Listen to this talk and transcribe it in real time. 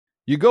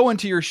You go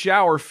into your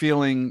shower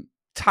feeling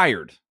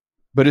tired,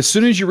 but as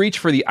soon as you reach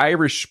for the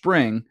Irish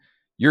Spring,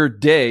 your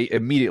day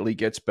immediately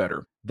gets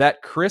better.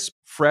 That crisp,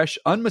 fresh,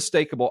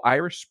 unmistakable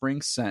Irish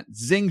Spring scent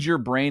zings your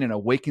brain and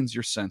awakens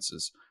your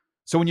senses.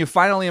 So when you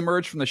finally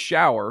emerge from the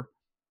shower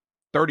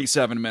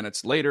 37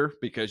 minutes later,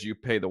 because you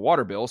pay the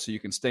water bill so you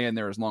can stay in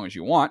there as long as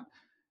you want,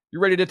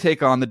 you're ready to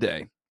take on the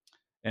day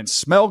and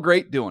smell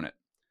great doing it.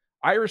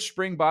 Irish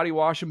Spring Body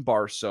Wash and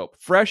Bar Soap.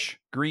 Fresh,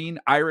 green,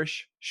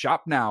 Irish.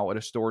 Shop now at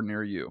a store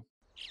near you.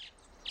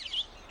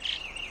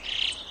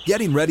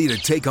 Getting ready to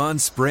take on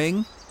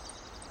spring?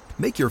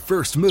 Make your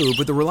first move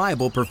with the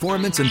reliable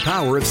performance and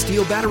power of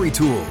Steel battery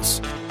tools.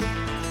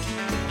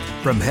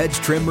 From hedge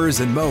trimmers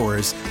and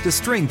mowers to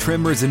string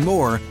trimmers and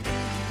more,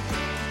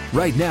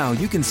 right now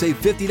you can save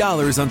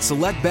 $50 on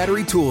select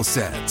battery tool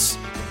sets.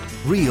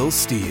 Real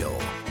Steel.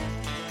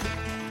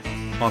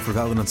 Offer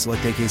valid on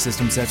select AK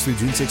system sets through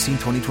June 16,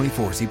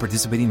 2024. See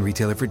participating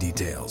retailer for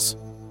details.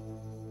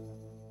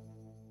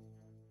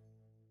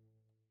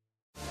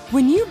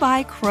 When you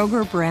buy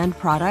Kroger brand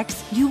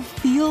products, you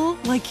feel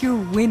like you're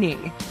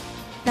winning.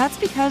 That's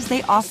because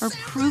they offer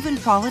proven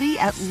quality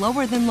at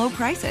lower than low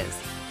prices.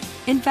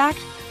 In fact,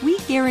 we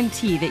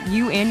guarantee that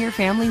you and your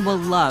family will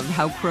love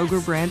how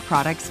Kroger brand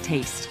products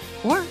taste,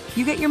 or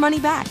you get your money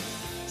back.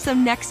 So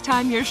next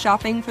time you're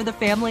shopping for the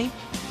family,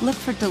 look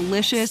for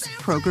delicious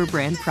Kroger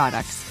brand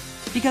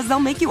products, because they'll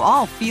make you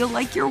all feel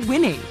like you're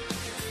winning.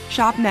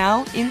 Shop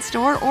now,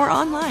 in-store, or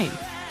online.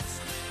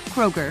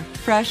 Kroger,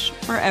 fresh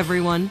for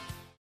everyone.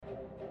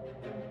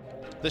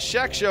 The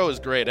Shaq Show is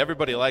great.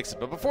 Everybody likes it.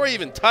 But before you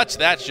even touch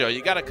that show,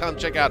 you got to come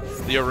check out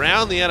the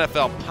Around the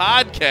NFL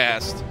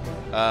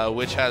podcast,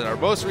 which has our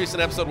most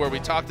recent episode where we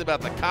talked about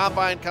the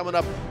Combine coming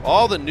up,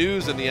 all the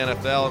news in the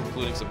NFL,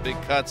 including some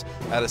big cuts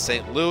out of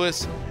St.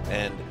 Louis.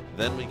 And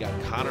then we got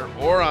Connor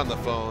Orr on the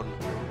phone.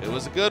 It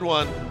was a good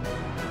one.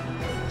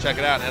 Check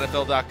it out,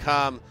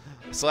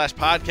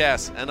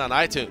 NFL.com/podcast and on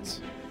iTunes.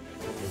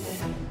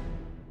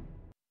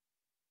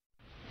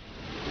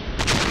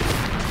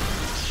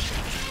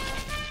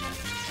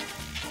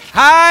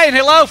 Hi and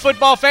hello,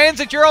 football fans.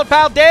 It's your old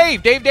pal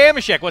Dave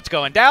Dameshek. What's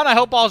going down? I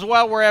hope all's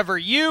well wherever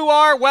you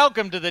are.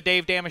 Welcome to the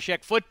Dave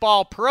Dameshek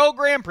football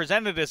program,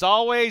 presented as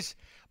always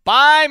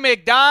by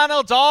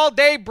McDonald's.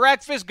 All-day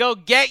breakfast. Go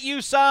get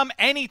you some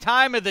any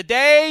time of the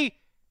day.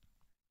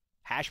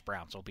 Hash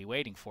browns will be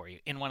waiting for you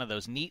in one of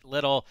those neat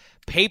little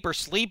paper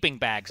sleeping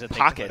bags that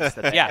pockets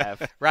that they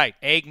have. Right.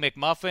 Egg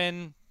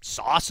McMuffin,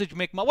 sausage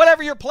McMuffin,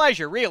 whatever your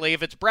pleasure, really.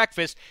 If it's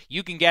breakfast,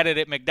 you can get it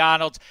at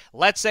McDonald's.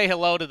 Let's say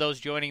hello to those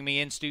joining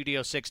me in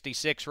Studio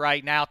 66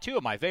 right now. Two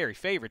of my very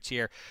favorites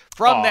here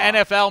from the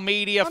NFL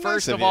media.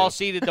 First of all,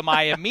 seated to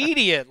my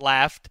immediate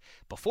left.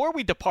 Before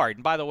we depart,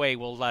 and by the way,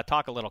 we'll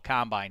talk a little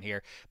Combine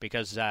here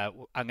because I'm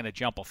going to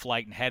jump a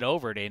flight and head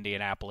over to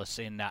Indianapolis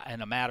in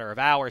a matter of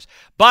hours.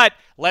 But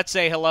let's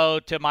say hello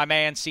to my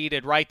man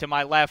seated right to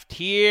my left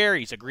here.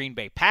 He's a Green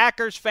Bay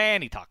Packers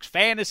fan. He talks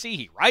fantasy.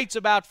 He writes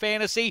about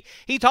fantasy.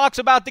 He talks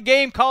about the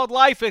game called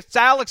life. It's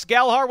Alex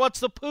Gelhar. What's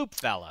the poop,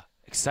 fella?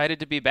 Excited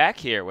to be back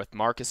here with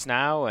Marcus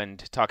now and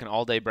talking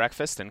all-day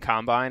breakfast and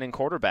Combine and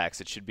quarterbacks.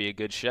 It should be a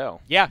good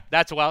show. Yeah,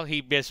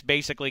 he just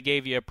basically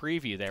gave you a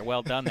preview there.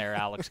 Well done there,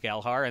 Alex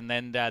Gelhar. And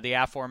then the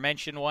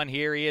aforementioned one,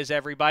 here he is,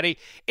 everybody.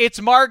 It's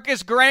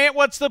Marcus Grant.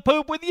 What's the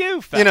poop with you,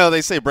 fella? You know,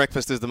 they say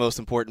breakfast is the most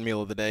important meal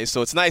of the day,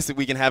 so it's nice that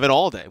we can have it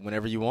all day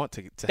whenever you want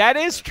to that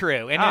is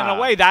true. And in a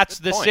way, that's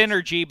the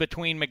synergy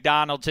between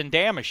McDonald's and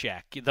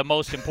Dameshek. The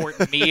most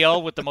important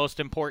meal with the most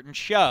important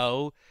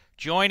show.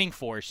 Joining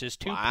forces,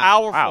 two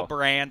powerful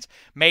brands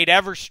made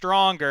ever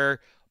stronger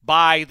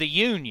by the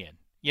union.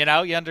 You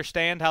know, you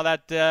understand how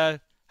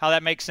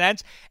that makes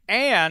sense?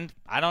 And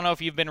I don't know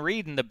if you've been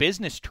reading the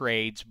business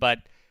trades, but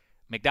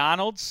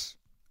McDonald's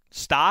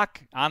stock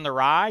on the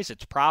rise,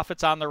 its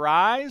profits on the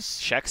rise.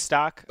 Check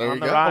stock on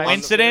the rise.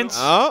 Coincidence?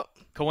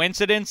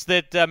 Coincidence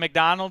that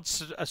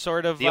McDonald's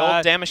sort of the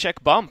old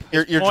Dameshek bump.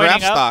 Your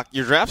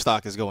draft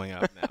stock is going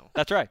up now.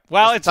 That's right.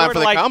 Well, it's time sort for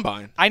of the like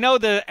Combine. I know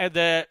the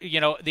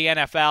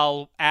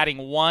NFL adding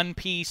one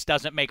piece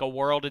doesn't make a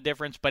world of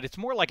difference, but it's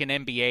more like an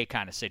NBA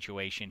kind of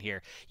situation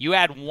here. You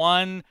add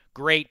one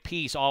great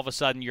piece, all of a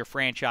sudden your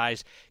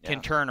franchise can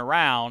turn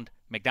around.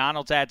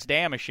 McDonald's adds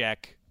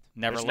Dameshek.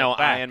 There's no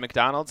I in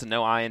McDonald's and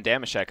no I in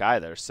Dameshek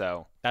either.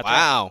 So that's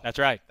right. That's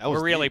right.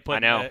 We're really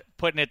putting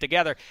it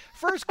together.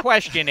 First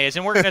question is,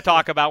 and we're going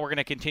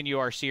to continue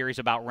our series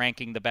about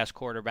ranking the best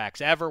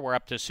quarterbacks ever. We're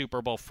up to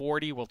Super Bowl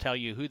 40. We'll tell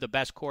you who the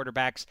best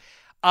quarterbacks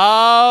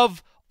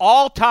of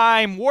all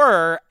time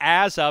were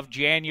as of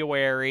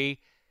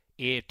January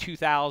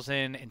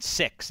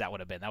 2006. That would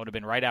have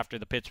been right after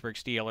the Pittsburgh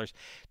Steelers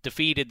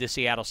defeated the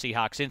Seattle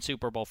Seahawks in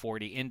Super Bowl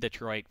 40 in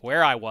Detroit,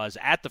 where I was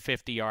at the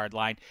 50-yard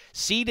line,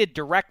 seated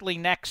directly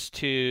next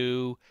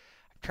to,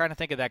 I'm trying to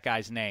think of that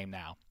guy's name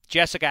now,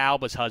 Jessica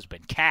Alba's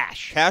husband,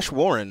 Cash. Cash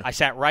Warren. I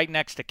sat right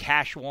next to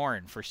Cash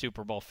Warren for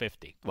Super Bowl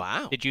 50.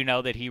 Wow. Did you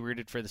know that he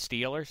rooted for the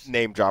Steelers?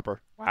 Name dropper.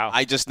 Wow.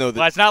 I just know that.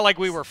 Well, it's not like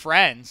we were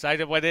friends. I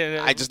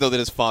just know that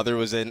his father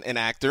was an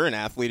actor, an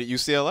athlete at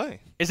UCLA.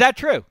 Is that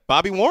true?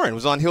 Bobby Warren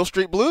was on Hill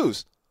Street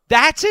Blues.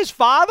 That's his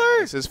father?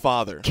 It's his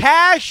father.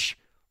 Cash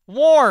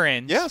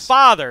Warren's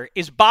father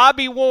is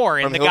Bobby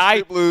Warren, From the Hill guy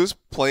Street Blues,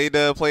 played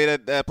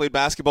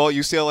basketball at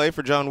UCLA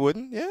for John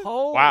Wooden. Yeah.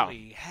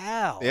 Holy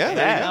hell. Yeah, I there you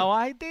had go. no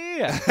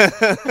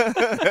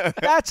idea.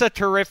 That's a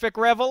terrific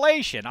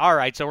revelation. All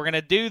right, so we're going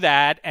to do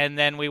that, and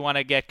then we want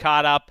to get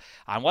caught up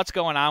on what's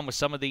going on with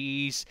some of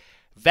these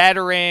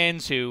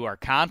veterans who are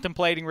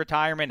contemplating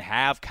retirement,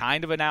 have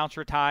kind of announced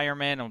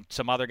retirement, and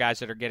some other guys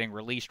that are getting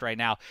released right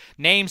now.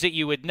 Names that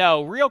you would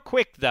know. Real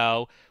quick,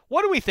 though,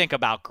 what do we think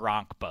about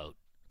Gronk boat?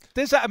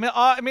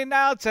 I mean,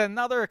 now it's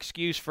another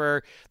excuse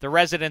for the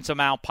residents of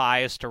Mount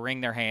Pius to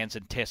wring their hands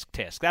and tisk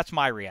tisk. That's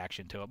my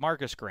reaction to it.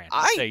 Marcus Grant.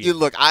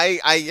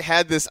 I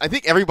had this. I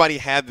think everybody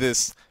had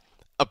this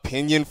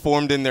opinion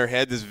formed in their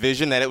head, this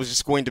vision that it was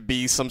just going to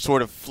be some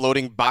sort of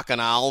floating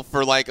bacchanal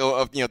for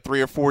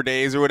 3 or 4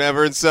 days or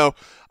whatever. And so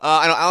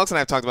I know Alex and I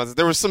have talked about this.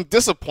 There was some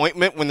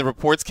disappointment when the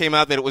reports came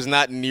out that it was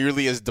not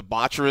nearly as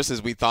debaucherous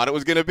as we thought it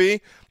was going to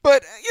be.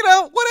 But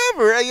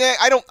whatever.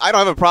 I don't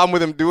have a problem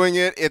with him doing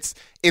it. It's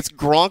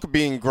Gronk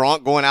being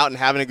Gronk, going out and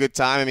having a good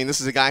time. I mean,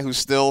 this is a guy who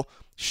still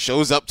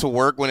shows up to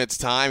work when it's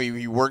time.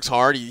 He works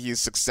hard. He's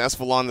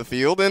successful on the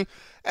field, and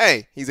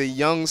hey, he's a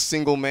young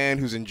single man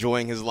who's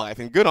enjoying his life,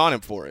 and good on him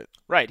for it.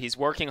 Right, he's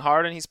working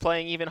hard and he's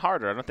playing even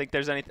harder. I don't think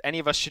there's any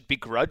of us should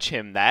begrudge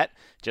him that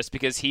just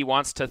because he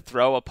wants to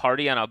throw a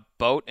party on a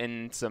boat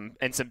and some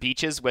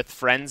beaches with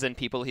friends and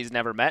people he's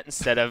never met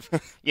instead of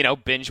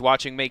binge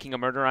watching Making a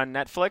Murder on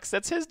Netflix.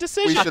 That's his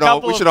decision.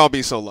 We should all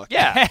be so lucky.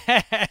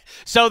 Yeah.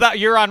 So that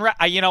you're on.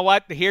 You know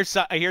what? Here's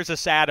a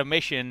sad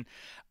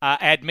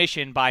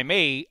admission by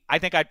me. I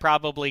think I'd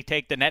probably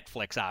take the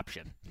Netflix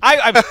option.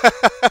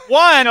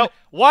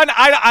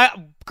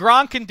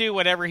 Gronk can do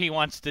whatever he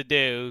wants to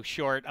do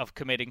short of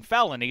committing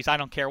felonies. I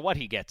don't care what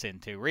he gets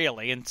into,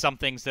 really. And some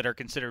things that are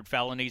considered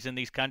felonies in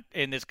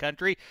this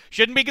country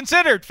shouldn't be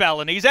considered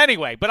felonies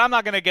anyway. But I'm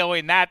not going to go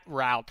in that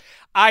route.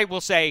 I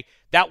will say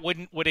that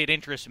would it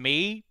interest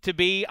me to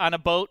be on a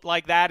boat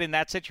like that in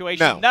that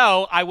situation?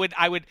 No, I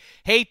would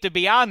hate to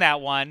be on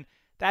that one.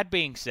 That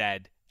being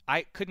said,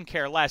 I couldn't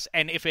care less.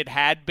 And if it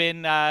had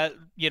been,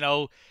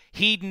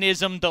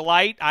 hedonism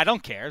delight, I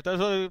don't care.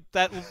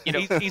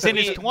 He's in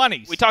his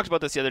 20s. We talked about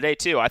this the other day,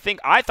 too.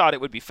 I thought it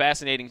would be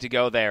fascinating to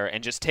go there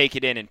and just take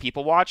it in and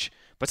people watch.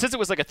 But since it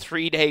was like a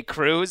 3-day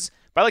cruise,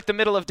 by like the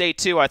middle of day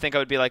 2, I think I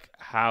would be like,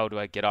 how do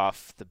I get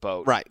off the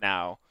boat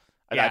now?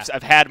 Yeah.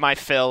 I've had my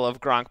fill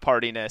of Gronk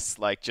partiness.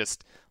 Like,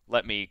 just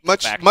let me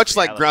much back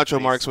like reality, Groucho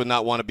please. Marx would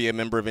not want to be a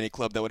member of any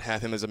club that would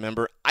have him as a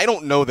member. I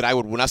don't know that I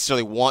would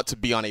necessarily want to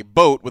be on a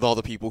boat with all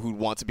the people who'd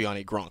want to be on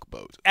a Gronk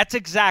boat. That's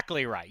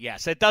exactly right.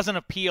 Yes, it doesn't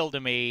appeal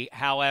to me.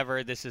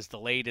 However, this is the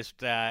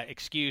latest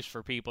excuse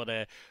for people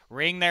to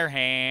wring their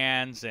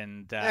hands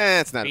and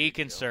be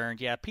concerned.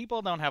 Yeah,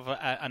 people don't have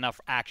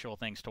enough actual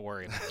things to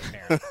worry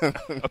about.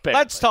 Apparently.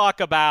 Let's talk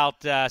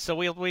about. So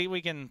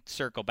we can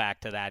circle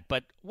back to that.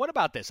 But what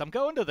about this? I'm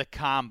going to the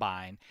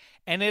Combine.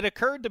 And it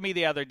occurred to me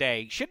the other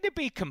day, shouldn't it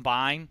be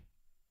combine?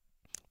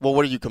 Well,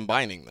 what are you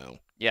combining, though?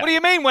 Yeah. What do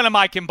you mean, what am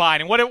I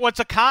combining? What's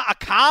a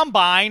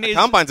combine? A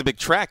combine's a big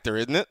tractor,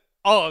 isn't it?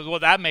 Oh, well,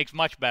 that makes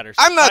much better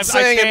sense. I'm not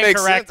saying it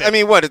makes corrected. sense. I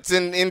mean, what? It's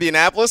in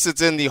Indianapolis.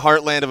 It's in the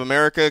heartland of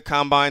America.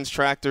 Combines,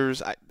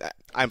 tractors.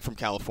 I'm from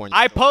California.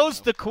 I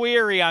posed the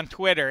query on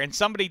Twitter, and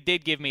somebody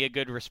did give me a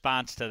good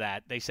response to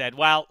that. They said,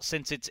 well,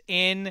 since it's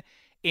in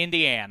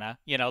Indiana,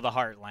 the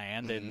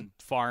heartland and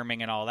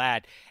farming and all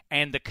that,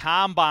 and the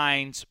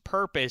combine's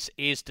purpose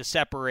is to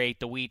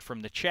separate the wheat from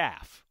the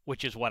chaff,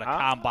 which is what a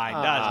combine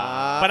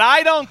does. But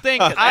I don't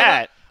think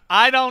I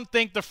don't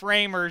think the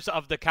framers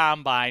of the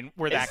combine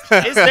were that.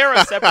 Is there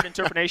a separate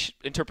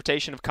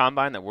interpretation of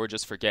combine that we're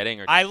just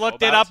forgetting? Or I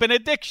looked it up in a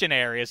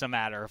dictionary, as a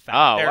matter of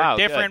fact. There are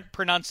different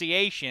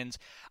pronunciations.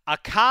 A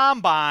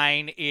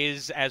combine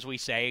is, as we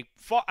say,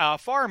 a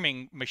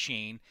farming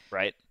machine.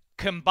 Right.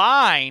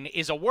 Combine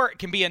is a word,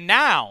 can be a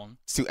noun.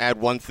 It's to add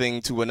one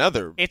thing to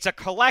another. It's a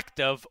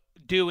collective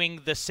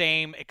doing the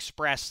same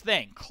express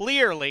thing.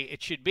 Clearly,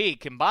 it should be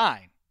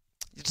combine.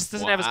 It just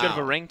doesn't have as good of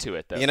a ring to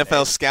it, though. The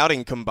NFL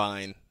scouting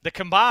combine. The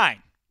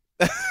combine.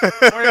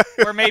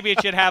 or maybe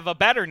it should have a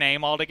better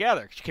name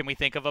altogether. Can we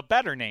think of a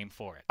better name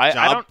for it?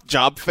 I don't.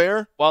 Job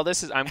fair? Well,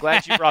 I'm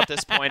glad you brought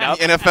this point up.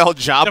 The NFL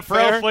job the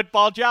fair? Pro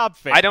Football Job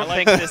Fair. I don't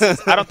think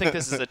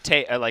this is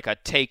a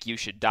take you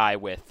should die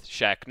with,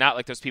 Shaq. Not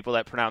like those people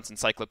that pronounce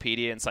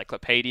encyclopedia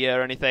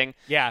or anything.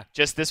 Yeah.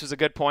 Just this was a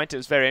good point. It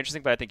was very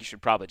interesting, but I think you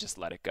should probably just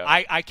let it go.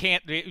 I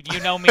can't. You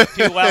know me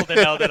too well to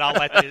know that I'll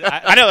let you.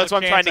 I know that's why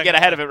I'm trying to get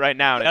ahead of it right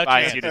now and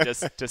advise you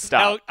to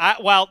stop.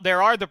 Well,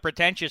 there are the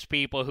pretentious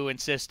people who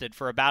insisted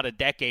for about a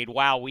decade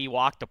while we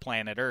walked the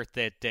planet Earth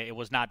that it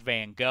was not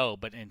Van Gogh,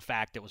 but in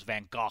fact it was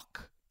Van Gogh.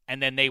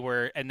 And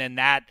then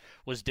that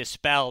was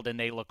dispelled, and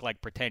they look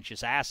like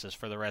pretentious asses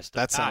for the rest of the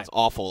time. That sounds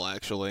awful,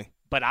 actually.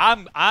 But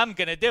I'm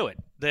gonna do it.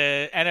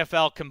 The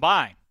NFL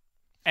combine.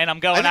 and I'm I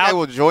going think out. I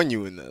will join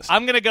you in this.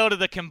 I'm going to go to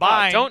the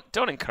combine.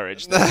 Don't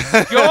encourage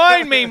that.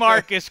 Join me,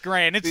 Marcus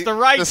Grant. It's the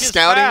righteous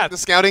path. The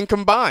scouting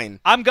combine.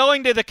 I'm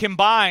going to the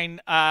combine,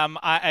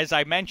 as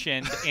I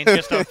mentioned, in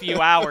just a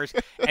few hours,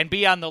 and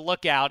be on the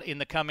lookout in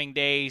the coming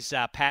days.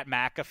 Pat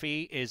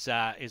McAfee is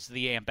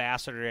the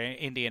ambassador in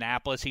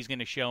Indianapolis. He's going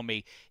to show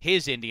me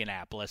his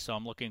Indianapolis, so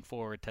I'm looking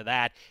forward to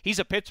that. He's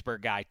a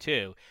Pittsburgh guy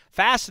too.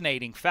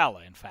 Fascinating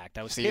fella, in fact.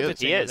 I was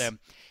kibitzing with him.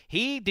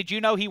 Did you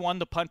know he won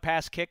the punt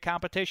pass kick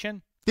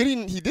competition?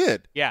 He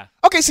did. Yeah.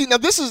 Okay, see, now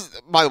this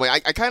is, by the way, I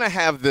kind of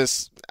have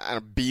this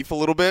beef a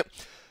little bit.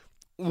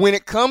 When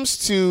it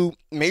comes to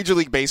Major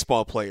League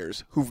Baseball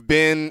players who've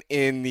been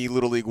in the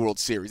Little League World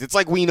Series, it's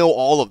like we know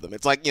all of them.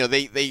 It's like,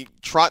 they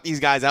trot these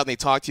guys out and they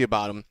talk to you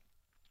about them.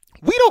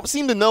 We don't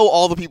seem to know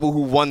all the people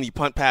who won the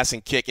punt, pass,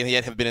 and kick and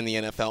yet have been in the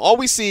NFL. All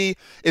we see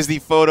is the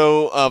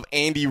photo of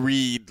Andy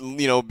Reid,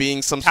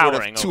 being some sort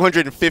of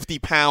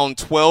 250-pound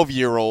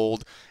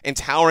 12-year-old and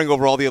towering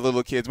over all the other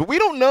little kids. But we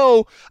don't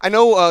know. I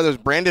know there's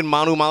Brandon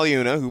Manu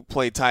Maliuna, who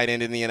played tight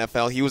end in the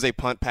NFL. He was a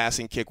punt, pass,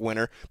 and kick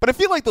winner. But I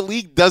feel like the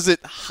league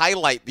doesn't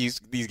highlight these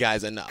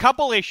guys enough.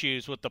 Couple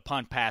issues with the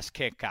punt, pass,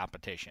 kick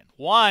competition.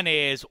 One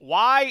is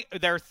why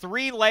there are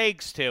 3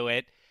 legs to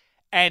it,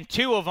 and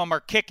 2 of them are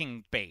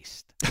kicking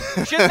based.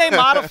 Shouldn't they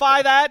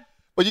modify that?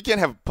 Well, you can't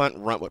have punt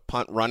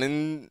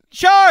running.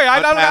 Sure,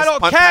 I don't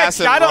catch.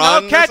 I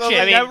don't know, catch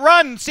it.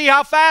 Run, see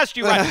how fast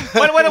you run.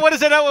 What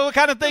is it? What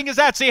kind of thing is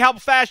that? See how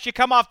fast you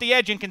come off the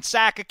edge and can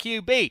sack a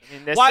QB.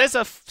 This is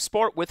a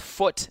sport with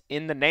foot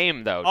in the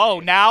name, though.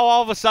 Oh, now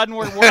all of a sudden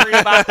we're worried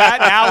about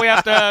that?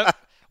 Now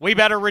we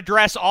better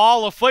redress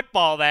all of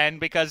football then,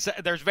 because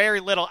there's very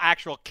little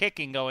actual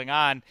kicking going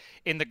on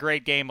in the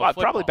great game of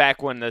football. Probably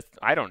back when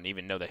I don't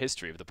even know the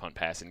history of the punt,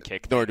 pass, and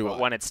kick. Nor do I.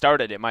 When it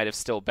started, it might have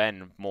still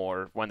been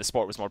more when the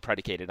sport was more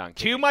predicated on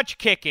kicking. Too much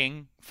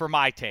kicking for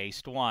my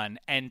taste, one,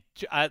 and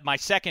my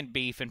second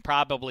beef, and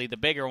probably the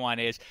bigger one,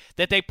 is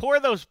that they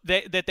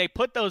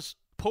put those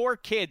poor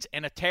kids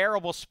in a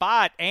terrible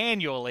spot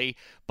annually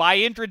by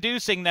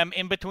introducing them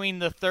in between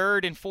the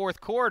third and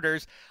fourth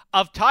quarters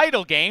of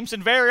title games,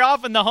 and very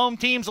often the home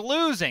team's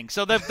losing.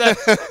 So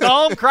the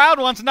home crowd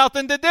wants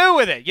nothing to do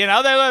with it. They're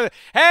like,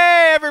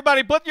 hey,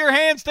 everybody, put your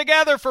hands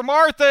together for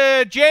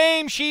Martha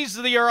James. She's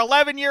your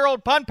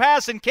 11-year-old punt,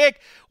 pass, and kick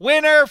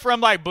winner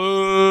from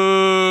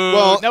boo.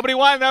 Well, nobody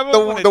wanted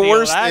the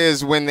worst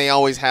is when they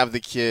always have the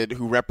kid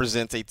who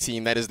represents a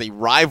team that is the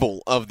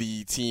rival of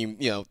the team.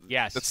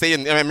 Yes. Let's say,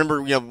 I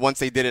remember, once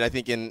they did it, I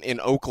think in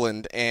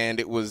Oakland, and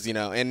it was,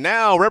 and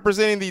now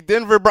representing the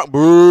Denver Broncos.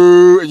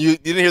 Boo! And you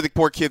didn't hear the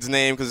poor kid's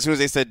name, because as soon as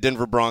they said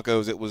Denver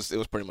Broncos, it was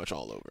pretty much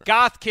all over.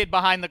 Goth kid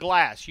behind the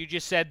glass. You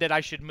just said that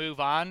I should move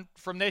on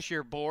from this.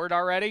 You're bored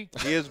already?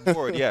 He is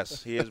bored.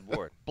 Yes, he is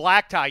bored.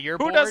 Black tie, you're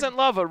bored? Who doesn't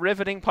love a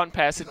riveting punt,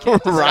 pass, and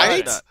kick?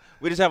 Right?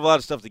 We just have a lot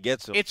of stuff to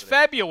get to. It's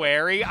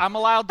February. I'm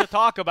allowed to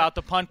talk about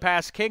the punt,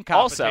 pass, kick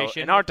competition. Also,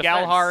 in our defense,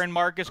 Gallagher and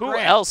Marcus who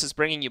Grant. else is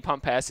bringing you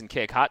punt, pass, and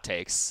kick hot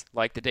takes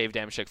like the Dave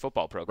Dameshek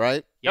football program?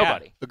 Right?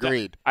 Nobody.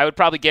 Agreed. I would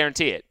probably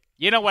guarantee it.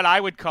 You know what I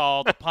would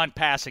call the punt,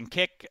 pass, and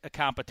kick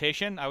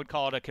competition? I would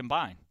call it a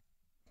combine.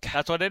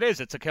 That's what it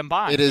is. It's a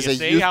combine. It is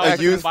a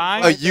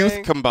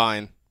youth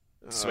combine.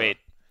 Sweet.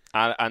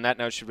 On that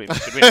note, should we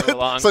move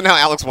along? So now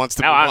Alex wants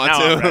to move on,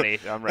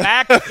 too. I'm ready.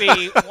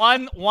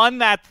 McAfee won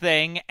that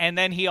thing, and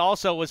then he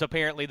also was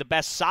apparently the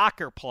best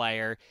soccer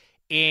player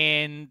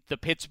in the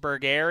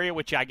Pittsburgh area,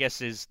 which I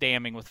guess is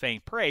damning with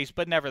faint praise,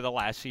 but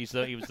nevertheless, he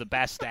was the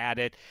best at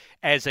it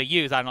as a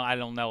youth. I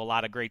don't know a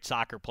lot of great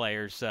soccer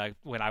players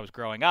when I was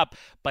growing up,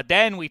 but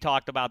then we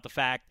talked about the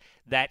fact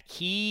that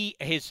he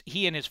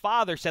and his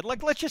father said,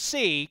 look, let's just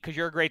see, because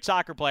you're a great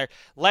soccer player,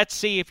 let's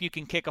see if you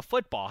can kick a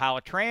football, how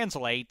it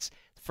translates.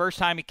 First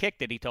time he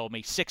kicked it, he told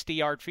me,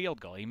 60-yard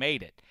field goal. He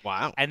made it.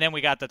 Wow. And then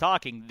we got to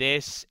talking.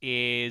 This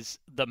is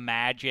the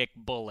magic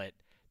bullet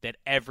that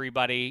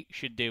everybody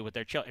should do with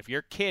their children. If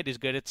your kid is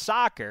good at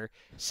soccer,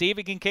 see if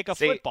he can kick a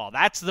football.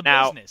 That's the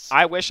business.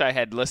 I wish I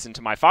had listened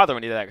to my father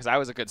when he did that, because I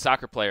was a good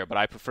soccer player, but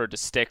I preferred to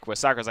stick with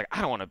soccer. I was like,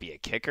 I don't want to be a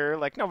kicker.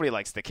 Like, nobody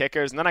likes the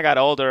kickers. And then I got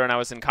older, and I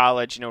was in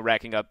college,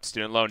 racking up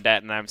student loan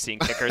debt, and I'm seeing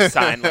kickers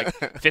sign like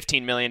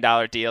 $15 million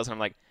deals, and I'm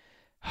like,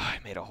 I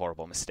made a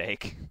horrible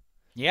mistake.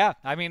 Yeah,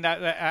 I mean,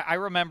 I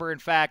remember, in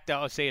fact,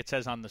 say it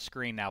says on the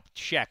screen now,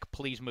 check,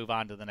 please move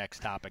on to the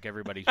next topic.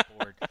 Everybody's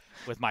bored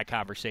with my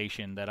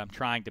conversation that I'm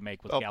trying to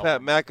make with Gallagher.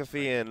 Pat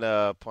McAfee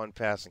and punt,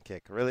 pass, and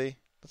kick. Really?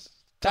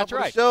 That's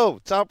right.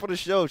 Top of the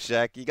show,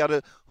 Shaq. You got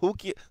to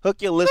hook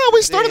your listeners. No,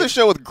 we started the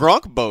show with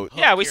Gronk Boat.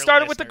 Yeah, we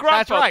started with the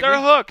Gronk Boat. Right.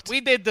 They're hooked. We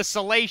did the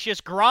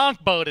salacious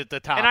Gronk Boat at the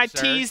top, and I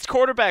teased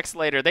quarterbacks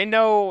later. They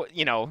know,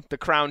 the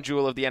crown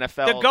jewel of the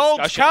NFL. The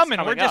gold's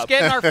coming. We're just up.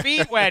 getting our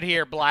feet wet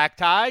here, Black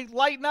Tie.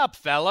 Lighten up,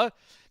 fella.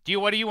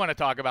 What do you want to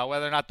talk about?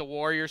 Whether or not the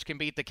Warriors can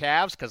beat the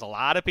Cavs? Because a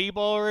lot of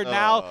people are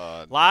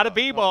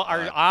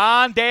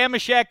on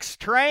Dameshek's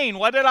train.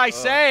 What did I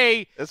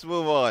say? Let's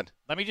move on.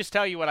 Let me just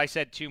tell you what I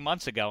said 2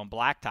 months ago, and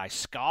Black Tie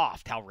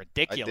scoffed how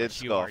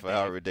ridiculous you are. I did scoff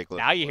how ridiculous.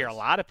 Now you hear a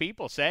lot of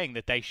people saying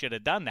that they should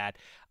have done that.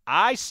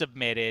 I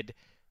submitted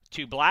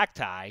to Black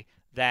Tie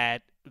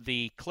that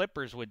the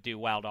Clippers would do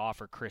well to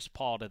offer Chris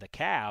Paul to the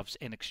Cavs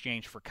in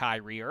exchange for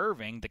Kyrie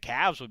Irving. The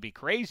Cavs would be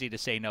crazy to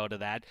say no to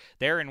that.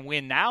 They're in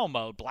win-now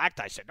mode. Black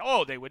Tie said,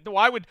 "Oh, they would.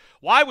 Why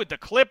would the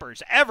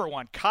Clippers ever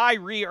want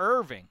Kyrie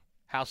Irving?"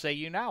 How say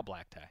you now,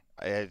 Black Tie?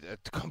 I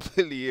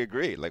completely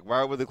agree. Like,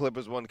 why would the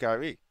Clippers want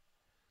Kyrie?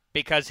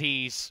 Because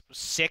he's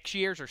 6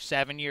 years or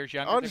 7 years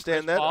younger. I understand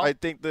than Chris that. Paul? I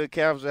think the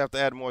Cavs have to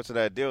add more to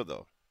that deal,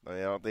 though. I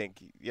don't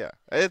think. Yeah,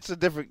 that's a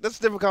different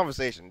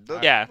conversation.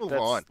 Let's move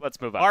on. Let's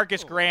move on.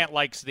 Marcus Grant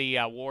likes the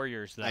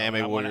Warriors, though. I am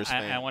a Warriors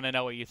fan. I want to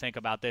know what you think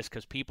about this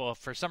because people,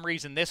 for some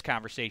reason, this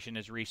conversation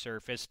has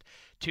resurfaced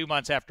 2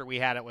 months after we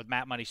had it with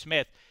Matt Money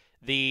Smith.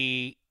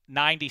 The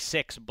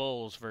 96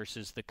 Bulls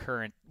versus the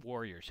current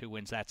Warriors. Who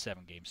wins that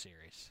 7-game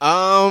series?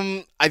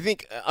 I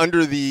think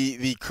under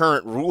the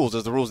current rules,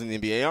 as the rules in the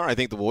NBA are, I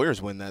think the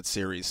Warriors win that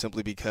series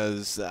simply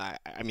because, I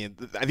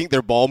think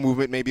their ball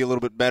movement may be a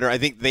little bit better. I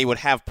think they would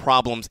have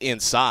problems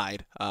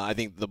inside. I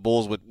think the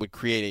Bulls would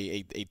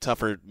create a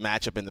tougher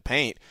matchup in the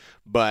paint.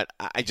 But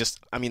on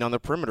the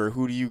perimeter,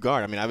 who do you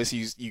guard? I mean,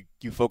 obviously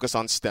you focus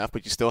on Steph,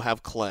 but you still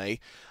have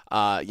Clay.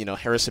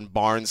 Harrison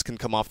Barnes can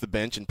come off the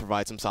bench and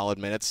provide some solid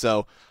minutes.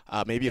 So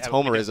maybe it's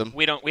homerism.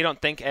 We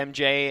don't think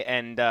MJ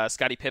and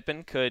Scottie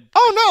Pippen could.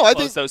 Oh no, I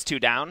close think those two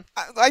down.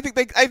 I think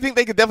they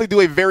could definitely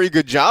do a very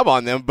good job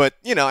on them. But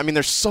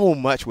there's so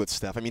much with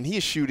Steph. I mean, he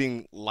is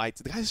shooting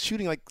lights. The guy's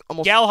shooting like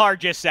almost. Gelhard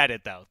just said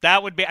it though.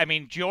 That would be.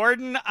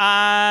 Jordan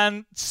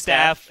on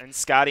Steph and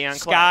Scottie on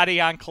Clay.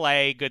 Scottie on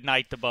Clay. Good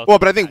night to both. Well,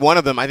 but I think one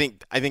of them. I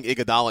think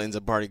Iguodala ends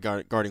up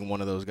guarding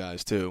one of those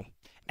guys too.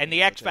 And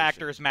the X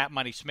factor, as Matt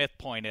Money Smith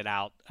pointed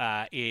out,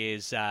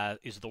 is the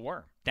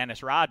worm,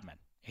 Dennis Rodman.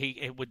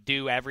 It would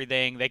do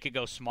everything. They could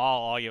go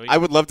small. I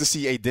would love to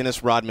see a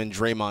Dennis Rodman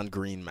Draymond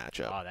Green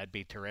matchup. Oh, that'd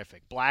be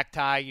terrific. Black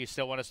Tie, you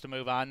still want us to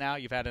move on now?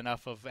 You've had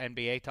enough of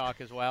NBA talk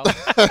as well.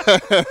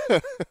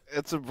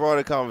 It's a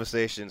broader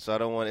conversation, so I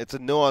don't want. It's a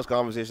nuanced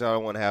conversation. I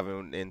don't want to have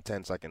it in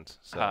 10 seconds.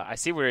 So. I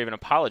see we're even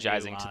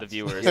apologizing to the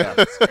viewers on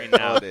the screen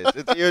now.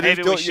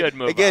 Maybe we should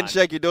move again, on.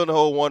 Shaq, you're doing the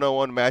whole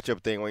one-on-one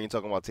matchup thing when you're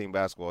talking about team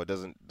basketball. It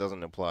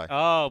doesn't apply.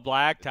 Oh,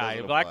 Black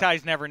Tie. Black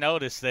Tie's never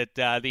noticed that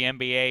the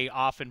NBA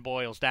often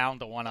boils down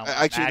to one-on-one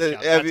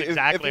matchups. That's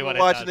exactly what it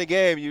does. Watching the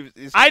game,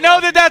 I know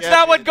that's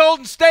not what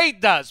Golden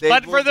State does,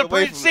 but for the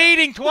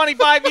preceding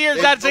 25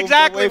 years, that's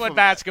exactly what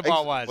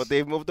basketball was. But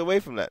they've moved away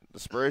from that. The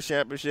Spurs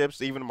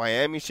championships, even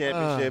Miami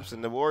championships,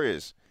 and the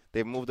Warriors,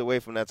 they've moved away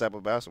from that type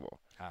of basketball.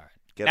 All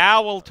right.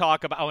 Now we'll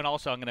talk about – and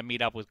also I'm going to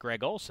meet up with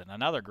Greg Olson,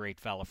 another great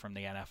fella from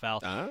the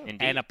NFL. Oh.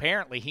 And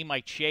apparently he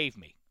might shave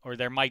me. Or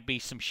there might be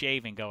some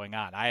shaving going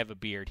on. I have a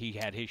beard. He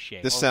had his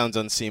shave. This sounds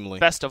unseemly.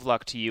 Best of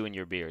luck to you and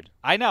your beard.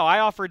 I know. I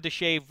offered to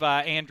shave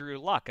Andrew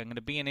Luck. I'm going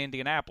to be in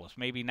Indianapolis.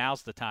 Maybe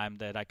now's the time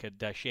that I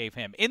could shave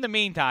him. In the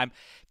meantime,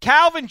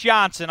 Calvin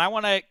Johnson, I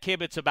want to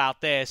kibitz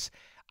about this.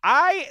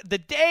 The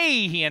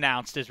day he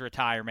announced his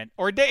retirement,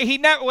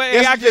 he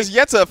has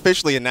yet to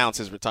officially announce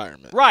his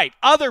retirement. Right.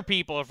 Other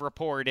people have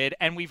reported,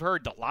 and we've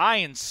heard the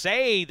Lions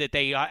say that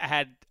they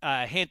had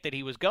a hint that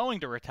he was going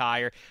to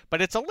retire,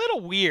 but it's a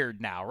little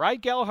weird now, right,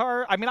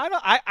 Gelhard? I mean,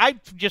 I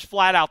just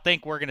flat out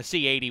think we're going to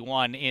see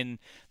 81 in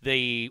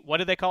the, what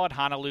do they call it,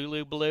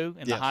 Honolulu Blue?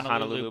 In the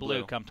Honolulu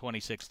Blue come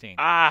 2016.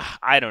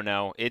 I don't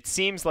know. It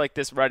seems like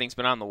this writing's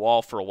been on the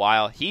wall for a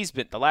while.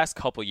 The last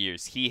couple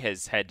years, he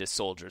has had to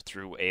soldier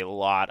through a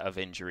lot of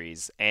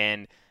injuries,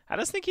 and I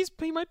just think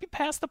he might be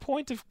past the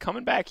point of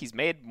coming back. He's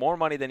made more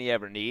money than he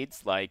ever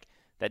needs. Like,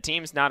 that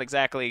team's not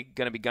exactly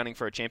going to be gunning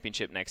for a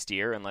championship next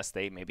year unless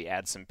they maybe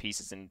add some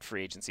pieces in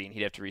free agency, and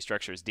he'd have to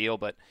restructure his deal.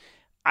 But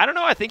I don't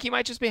know. I think he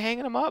might just be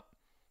hanging him up.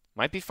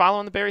 Might be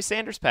following the Barry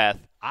Sanders path.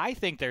 I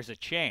think there's a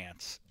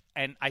chance,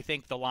 and I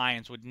think the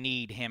Lions would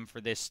need him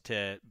for this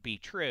to be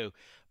true.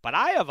 But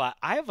I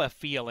have a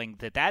feeling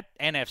that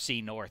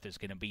NFC North is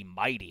going to be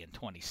mighty in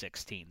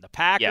 2016. The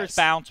Packers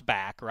bounce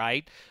back,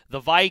 right? The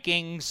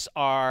Vikings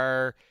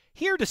are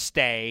here to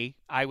stay,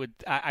 I would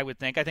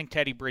think. I think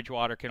Teddy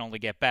Bridgewater can only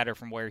get better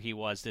from where he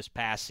was this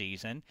past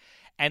season.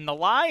 And the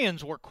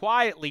Lions were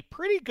quietly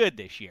pretty good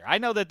this year. I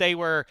know that they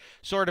were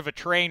sort of a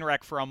train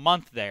wreck for a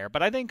month there,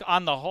 but I think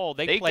on the whole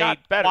they played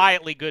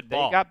quietly good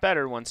ball. They got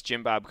better once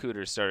Jim Bob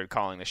Cooter started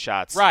calling the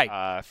shots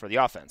for the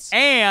offense.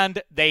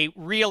 And they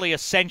really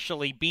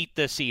essentially beat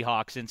the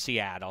Seahawks in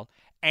Seattle.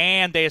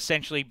 And they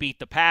essentially beat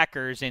the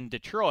Packers in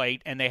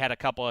Detroit, and they had a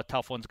couple of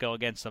tough ones go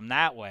against them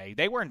that way.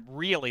 They weren't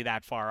really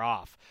that far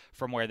off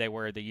from where they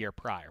were the year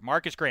prior.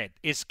 Marcus Grant,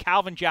 is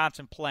Calvin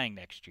Johnson playing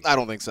next year? I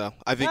don't think so.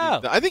 I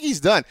think he's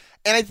done.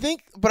 And I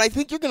think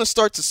you're going to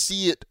start to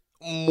see it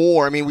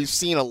more. I mean, we've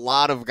seen a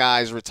lot of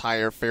guys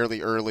retire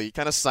fairly early,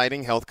 kind of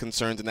citing health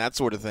concerns and that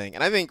sort of thing.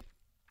 And I think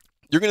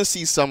you're going to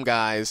see some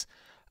guys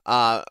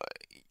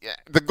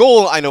the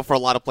goal, I know, for a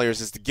lot of players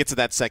is to get to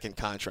that second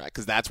contract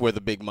because that's where the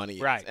big money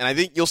is. Right. And I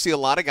think you'll see a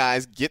lot of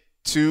guys get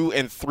to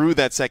and through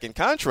that second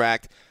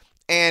contract.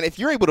 And if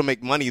you're able to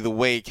make money the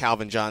way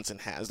Calvin Johnson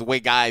has, the way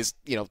guys,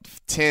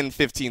 10,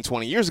 15,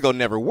 20 years ago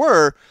never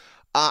were,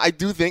 I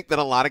do think that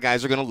a lot of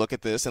guys are going to look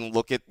at this and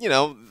look at,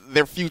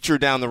 their future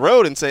down the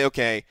road and say,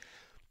 okay,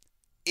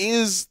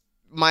 is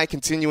my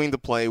continuing to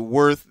play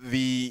worth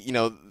the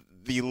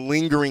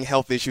lingering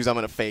health issues I'm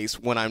going to face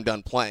when I'm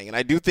done playing? And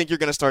I do think you're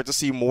going to start to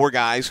see more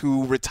guys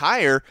who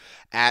retire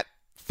at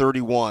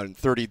 31,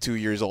 32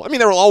 years old. I mean,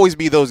 there will always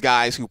be those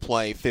guys who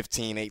play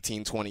 15,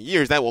 18, 20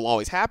 years. That will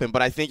always happen.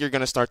 But I think you're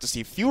going to start to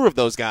see fewer of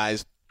those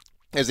guys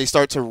as they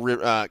start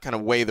to kind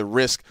of weigh the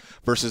risk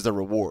versus the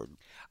reward.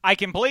 I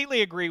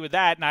completely agree with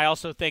that, and I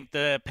also think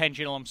the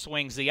pendulum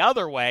swings the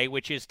other way,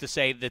 which is to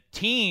say the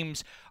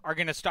teams are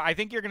going to start – I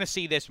think you're going to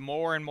see this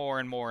more and more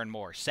and more and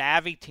more.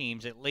 Savvy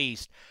teams, at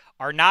least,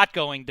 are not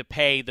going to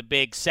pay the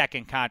big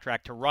second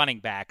contract to running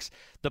backs,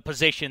 the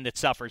position that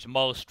suffers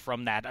most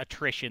from that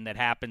attrition that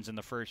happens in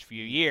the first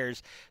few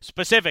years.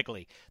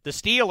 Specifically, the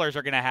Steelers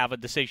are going to have a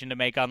decision to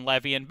make on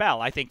Le'Veon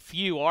Bell. I think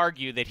few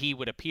argue that he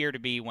would appear to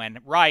be, when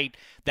right,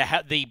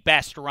 the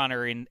best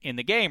runner in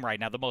the game right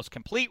now, the most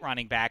complete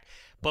running back.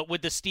 But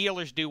would the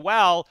Steelers do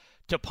well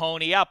to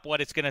pony up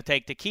what it's going to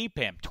take to keep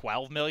him?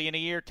 $12 million a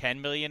year, $10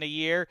 million a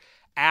year?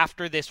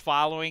 After this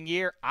following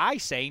year, I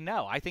say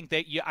no. I think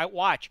that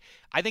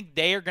I think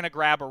they are going to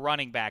grab a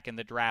running back in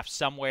the draft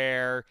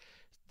somewhere,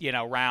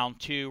 round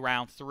 2,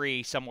 round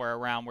 3, somewhere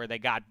around where they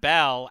got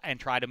Bell, and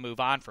try to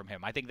move on from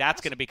him. I think that's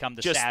going to become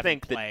the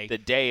savvy play. The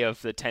day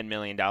of the $10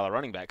 million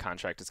running back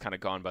contract has kind of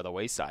gone by the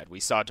wayside.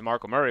 We saw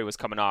DeMarco Murray was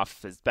coming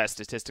off his best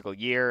statistical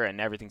year, and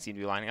everything seemed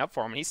to be lining up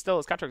for him. And his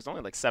contract is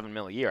only like $7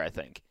 million a year, I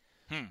think.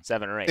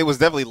 7 or 8. It was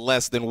definitely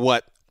less than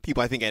what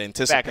people I think had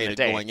anticipated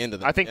going into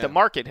that. I think the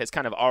market has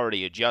kind of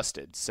already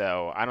adjusted,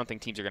 so I don't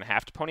think teams are going to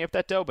have to pony up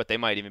that dough, but they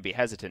might even be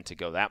hesitant to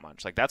go that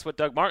much. Like, that's what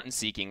Doug Martin's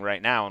seeking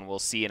right now, and we'll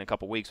see in a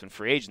couple weeks when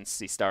free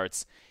agency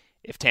starts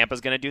if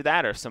Tampa's going to do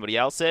that, or if somebody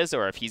else is,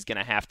 or if he's going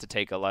to have to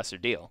take a lesser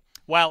deal.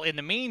 Well, in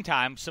the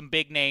meantime, some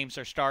big names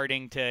are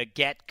starting to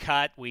get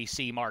cut. We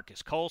see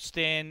Marcus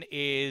Colston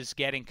is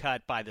getting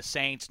cut by the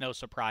Saints. No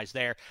surprise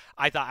there.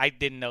 I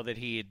didn't know that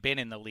he had been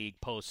in the league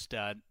post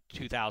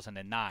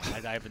 2009. I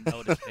haven't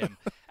noticed him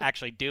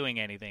actually doing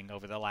anything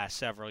over the last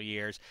several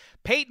years.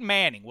 Peyton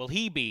Manning, will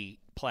he be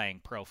playing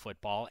pro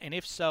football? And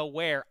if so,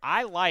 where?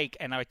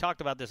 And I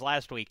talked about this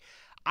last week,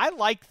 I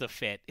like the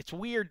fit. It's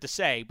weird to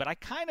say, but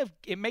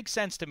it makes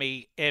sense to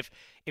me if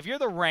you're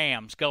the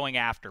Rams going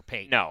after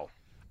Peyton. No.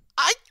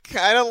 I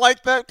kind of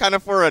like that, kind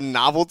of for a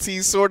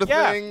novelty sort of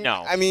thing.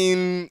 No. I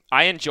mean,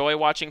 I enjoy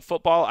watching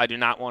football. I do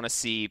not want to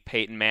see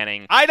Peyton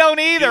Manning. I don't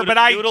either, but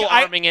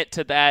arming it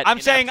to that. I'm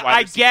saying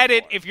I get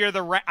it if you're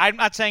the I'm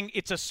not saying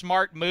it's a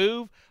smart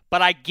move,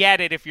 but I get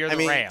it if you're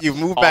the Rams. You've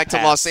moved back to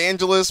Los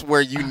Angeles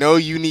where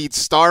you need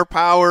star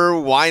power.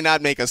 Why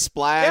not make a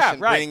splash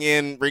bring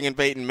in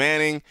Peyton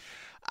Manning?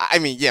 I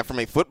mean, from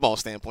a football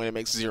standpoint, it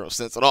makes zero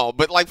sense at all.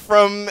 But like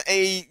from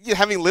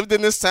having lived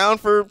in this town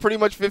for pretty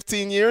much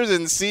 15 years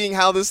and seeing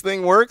how this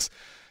thing works,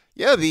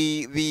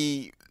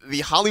 the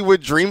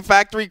Hollywood dream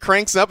factory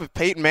cranks up if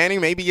Peyton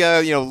Manning maybe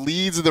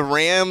leads the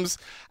Rams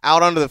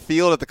out onto the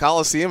field at the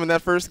Coliseum in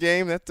that first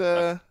game.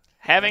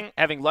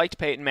 Having liked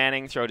Peyton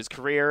Manning throughout his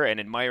career and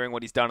admiring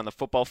what he's done on the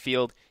football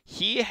field,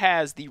 he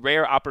has the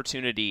rare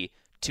opportunity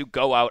to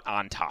go out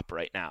on top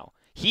right now.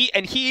 He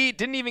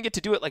didn't even get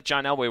to do it like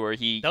John Elway, where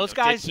he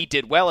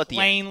did well at the end.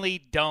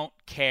 Plainly don't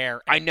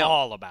care at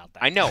all about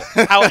that. I know.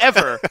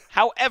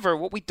 However,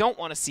 what we don't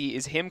want to see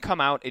is him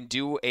come out and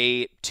do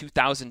a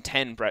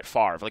 2010 Brett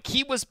Favre. Like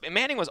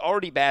Manning was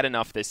already bad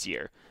enough this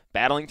year,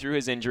 battling through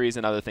his injuries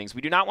and other things.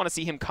 We do not want to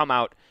see him come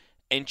out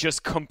and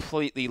just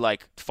completely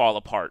fall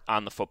apart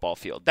on the football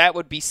field. That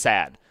would be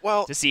sad.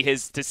 Well, to see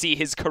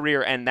his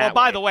career end that way. Well,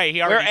 by the way,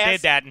 he already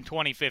did that in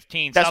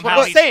 2015. That's Somehow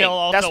what I'm saying. Still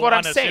also that's what won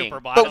I'm a saying. Super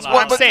Bowl.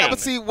 But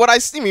see, what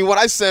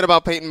I said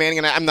about Peyton Manning,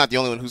 and I'm not the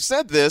only one who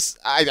said this.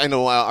 I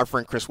know our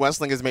friend Chris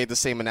Wessling has made the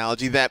same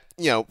analogy that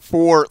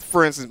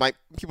for instance,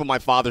 my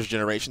father's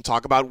generation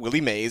talk about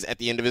Willie Mays at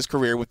the end of his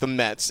career with the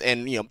Mets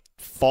and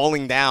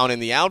falling down in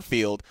the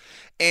outfield.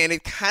 And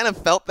it kind of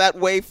felt that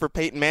way for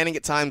Peyton Manning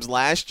at times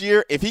last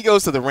year. If he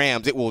goes to the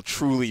Rams, it will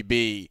truly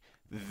be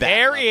that.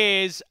 There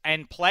is,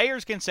 and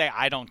players can say,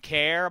 I don't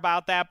care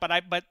about that, but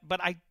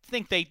I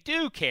think they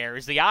do care,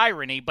 is the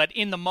irony. But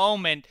in the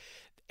moment,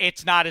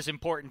 it's not as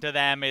important to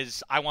them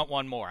as I want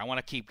one more. I want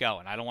to keep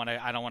going. I don't want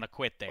to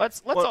quit there.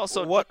 Let's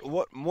also what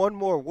one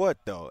more what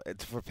though?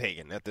 It's for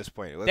Peyton at this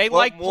point.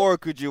 What more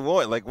could you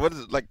want? Like what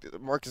is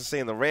Marcus is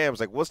saying the Rams?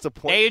 Like what's the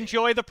point? They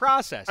enjoy the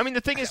process. I mean, the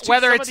thing is,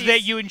 whether it's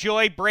that you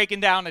enjoy breaking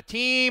down a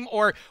team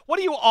or what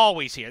do you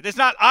always hear? There's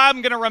not.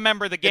 I'm going to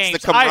remember the games.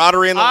 It's the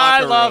camaraderie in the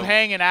locker room. I love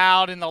hanging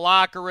out in the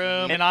locker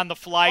room and on the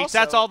flights. Also,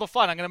 that's all the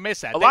fun. I'm going to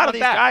miss that. A lot of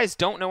these guys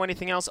don't know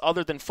anything else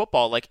other than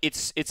football. Like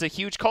it's a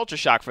huge culture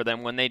shock for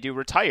them when they do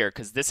retire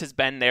because this has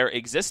been their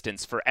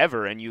existence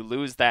forever, and you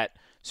lose that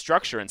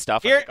structure and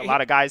stuff. I think a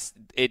lot of guys,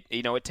 it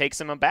takes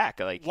them back.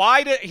 Like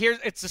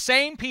it's the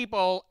same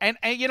people, and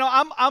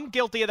I'm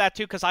guilty of that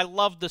too because I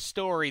love the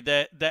story,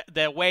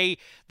 the way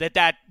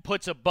that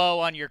puts a bow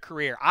on your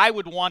career. I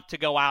would want to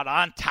go out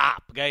on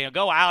top,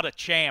 go out a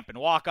champ and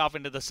walk off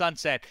into the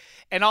sunset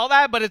and all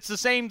that. But it's the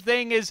same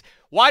thing as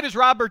why does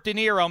Robert De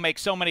Niro make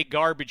so many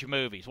garbage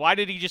movies? Why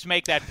did he just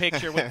make that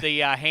picture with the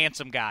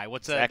handsome guy?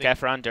 Zac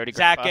Efron, Dirty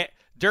Grandpa?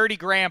 Dirty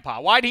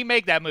Grandpa. Why'd he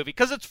make that movie?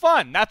 Because it's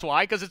fun. That's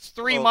why. Because it's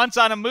 3 months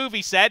on a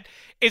movie set.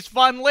 It's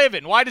fun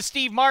living. Why does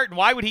Steve Martin,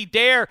 why would he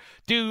dare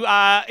do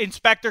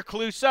Inspector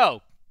Clouseau?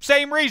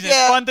 Same reason.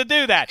 Yeah, it's fun to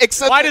do that.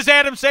 Why does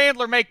Adam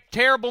Sandler make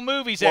terrible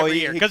movies every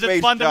year? Because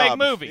it's fun to make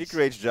movies. He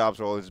creates jobs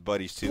for all his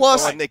buddies, too.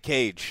 Plus, Nick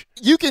Cage.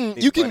 You can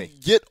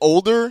get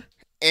older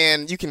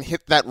and you can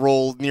hit that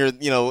role near,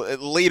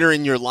 later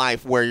in your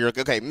life where you're like,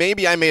 okay,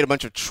 maybe I made a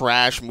bunch of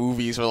trash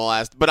movies for the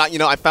last, but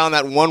I found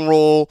that one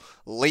role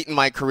late in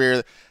my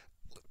career.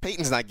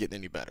 Peyton's not getting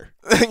any better.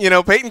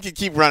 Peyton can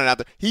keep running out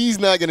there. He's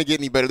not going to get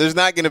any better. There's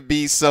not going to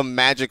be some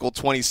magical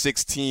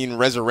 2016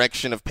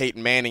 resurrection of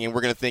Peyton Manning, and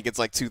we're going to think it's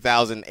like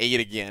 2008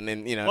 again.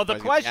 And well, the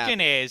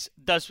question is,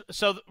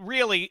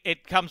 really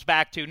it comes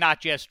back to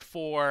not just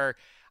for.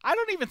 I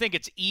don't even think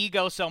it's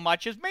ego so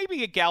much as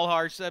maybe at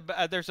Gelhar's.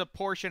 There's a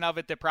portion of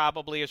it that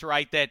probably is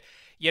right that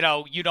you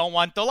don't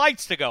want the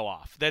lights to go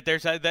off. That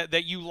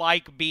that you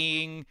like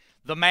being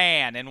the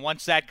man, and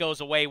once that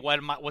goes away,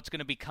 what's going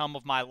to become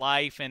of my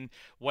life, and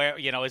where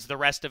is the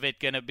rest of it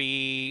going to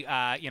be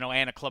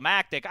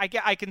anticlimactic?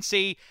 I can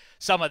see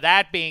some of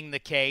that being the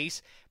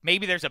case.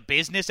 Maybe there's a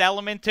business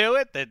element to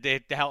it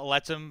that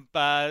lets him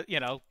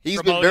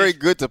he's been very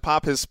good to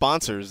pop his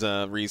sponsors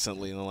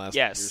recently in the last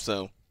year or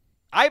so.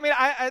 I mean,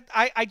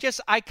 I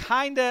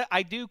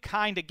do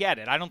kind of get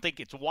it. I don't think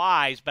it's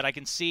wise, but I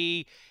can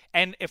see.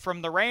 And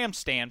from the Rams'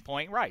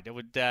 standpoint, right, it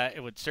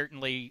would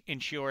certainly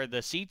ensure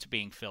the seats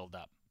being filled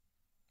up.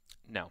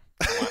 No.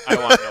 I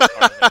want no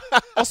part of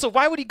it. Also,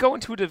 why would he go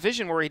into a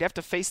division where he'd have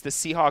to face the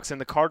Seahawks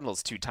and the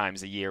Cardinals 2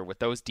 times a year with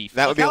those defenses?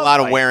 That would be a lot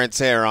of wear and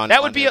tear on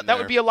that would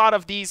be a lot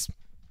of these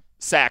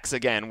sacks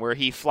again where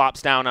he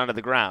flops down onto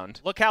the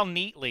ground. Look how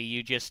neatly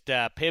you just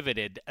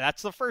pivoted.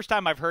 That's the first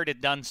time I've heard it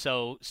done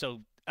so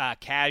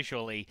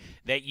casually,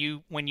 that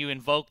when you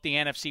invoke the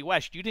NFC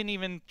West, you didn't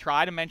even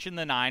try to mention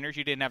the Niners.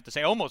 You didn't have to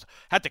say, almost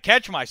had to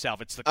catch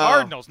myself. It's the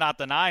Cardinals, not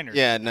the Niners.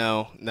 Yeah,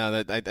 no.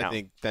 I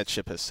think that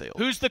ship has sailed.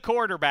 Who's the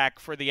quarterback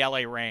for the LA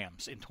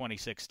Rams in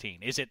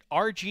 2016? Is it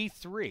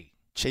RG3?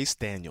 Chase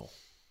Daniel.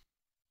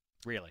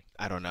 Really?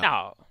 I don't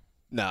know.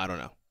 No, I don't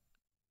know.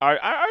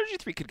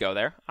 RG3 could go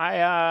there.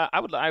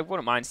 I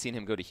wouldn't mind seeing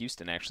him go to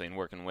Houston actually and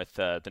working with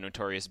the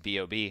notorious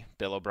B.O.B.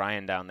 Bill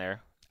O'Brien down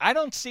there. I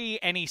don't see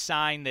any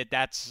sign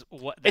that's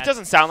what. It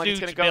doesn't sound like it's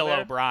going to go Bill there.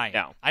 O'Brien.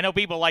 No. I know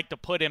people like to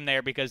put him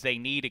there because they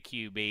need a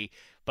QB,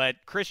 but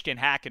Christian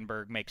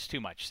Hackenberg makes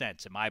too much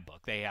sense in my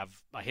book. They have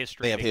a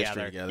history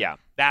together. Yeah.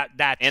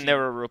 And there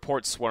were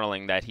reports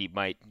swirling that he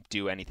might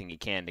do anything he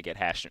can to get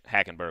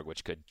Hackenberg,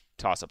 which could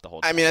toss up the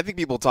whole team. I mean, I think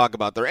people talk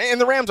about the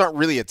Rams aren't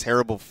really a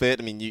terrible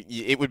fit. I mean,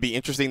 it would be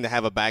interesting to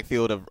have a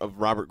backfield of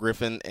Robert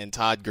Griffin and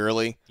Todd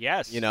Gurley.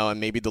 Yes. And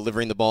maybe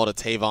delivering the ball to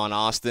Tavon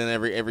Austin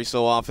every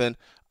so often.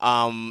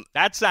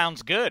 That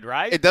sounds good,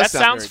 right? It does. That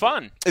sounds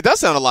fun. It does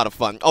sound a lot of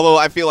fun. Although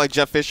I feel like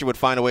Jeff Fisher would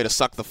find a way to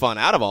suck the fun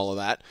out of all of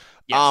that.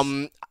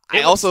 Yes.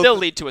 It would still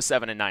lead to a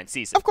 7-9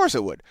 season. Of course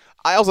it would.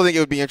 I also think it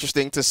would be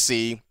interesting to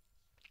see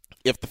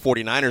if the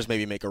 49ers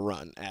maybe make a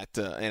run at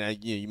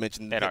you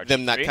mentioned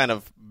them not kind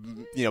of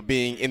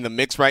being in the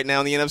mix right now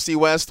in the NFC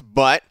West,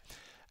 but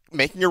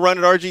making a run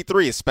at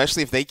RG3,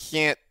 especially if they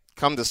can't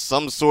come to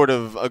some sort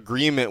of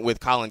agreement with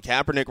Colin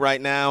Kaepernick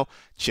right now.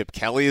 Chip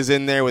Kelly is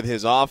in there with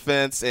his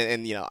offense,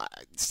 and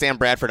Sam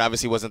Bradford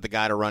obviously wasn't the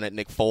guy to run it.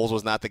 Nick Foles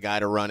was not the guy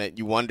to run it.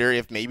 You wonder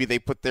if maybe they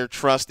put their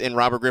trust in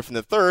Robert Griffin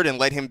III and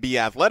let him be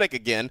athletic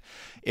again,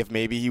 if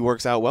maybe he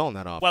works out well in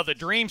that offense. Well, the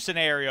dream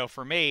scenario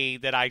for me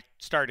that I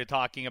started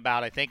talking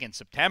about, I think in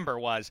September,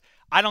 was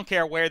I don't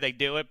care where they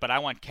do it, but I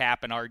want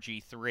Cap and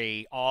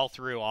RG3 all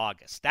through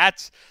August.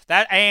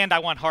 And I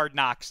want Hard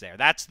Knocks there.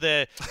 That's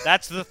the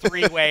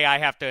three-way I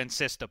have to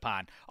insist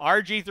upon.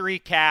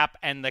 RG3, Cap,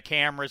 and the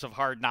cameras of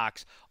Hard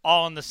Knocks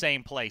all in the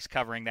same place,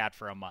 covering that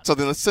for a month. So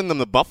then let's send them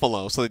to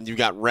Buffalo. So then you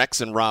got Rex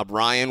and Rob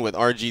Ryan with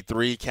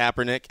RG3,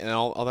 Kaepernick, and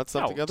all that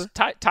stuff together.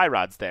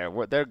 Tyrod's there.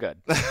 They're good.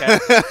 Okay?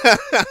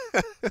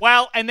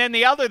 Well, and then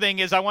the other thing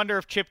is, I wonder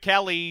if Chip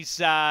Kelly's,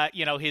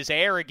 his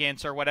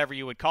arrogance or whatever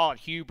you would call it,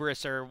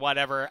 hubris or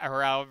whatever,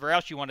 or however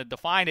else you want to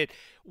define it,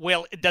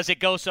 does it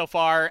go so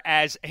far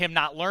as him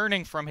not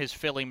learning from his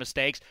Philly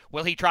mistakes?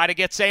 Will he try to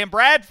get Sam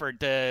Bradford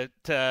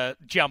to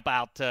jump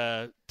out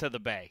to the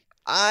Bay?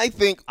 I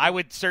think I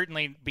would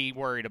certainly be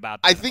worried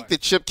about that. I think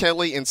that Chip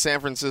Kelly in San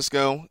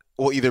Francisco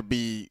will either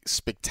be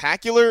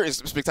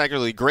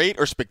spectacularly great,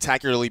 or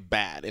spectacularly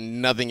bad,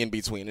 and nothing in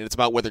between. And it's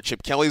about whether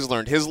Chip Kelly's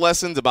learned his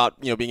lessons about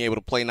being able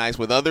to play nice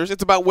with others.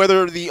 It's about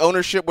whether the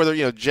ownership,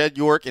 Jed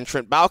York and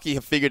Trent Baalke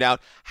have figured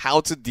out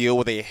how to deal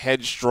with a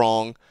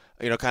headstrong,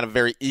 kind of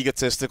very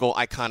egotistical,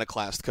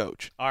 iconoclast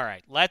coach. All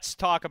right, let's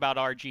talk about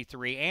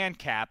RG3 and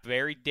Cap.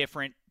 Very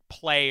different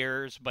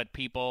players, but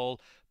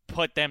people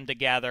put them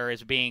together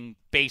as being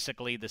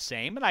basically the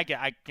same, and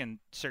I can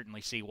certainly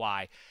see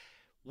why.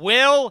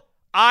 Will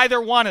either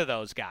one of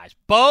those guys,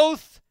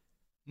 both,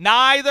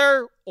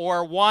 neither,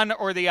 or one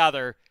or the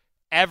other,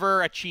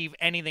 ever achieve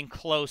anything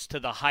close to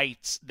the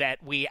heights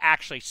that we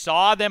actually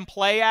saw them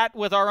play at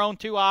with our own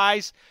two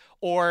eyes,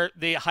 or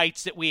the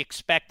heights that we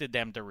expected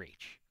them to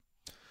reach?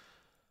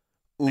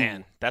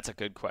 Man, that's a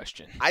good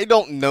question. I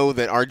don't know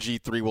that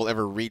RG3 will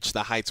ever reach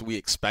the heights we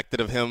expected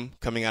of him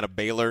coming out of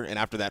Baylor and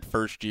after that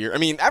first year. I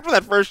mean, after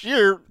that first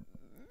year,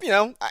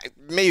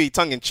 maybe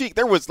tongue-in-cheek,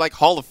 there was like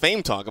Hall of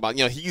Fame talk about,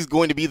 he's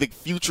going to be the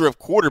future of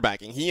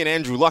quarterbacking. He and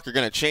Andrew Luck are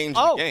going to change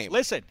the game.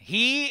 Listen,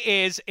 he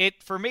is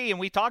it for me, and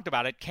we talked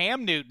about it.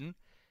 Cam Newton,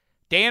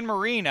 Dan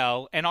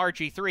Marino, and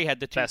RG3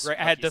 had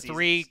the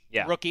three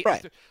rookie.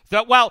 Right.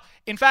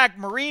 In fact,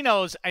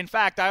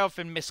 I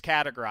often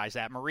miscategorize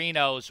that.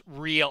 Marino's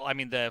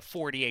the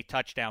 48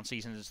 touchdown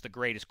season is the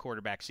greatest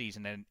quarterback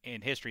season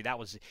in history. That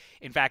was,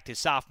 in fact, his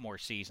sophomore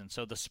season.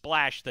 So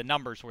the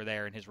numbers were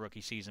there in his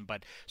rookie season,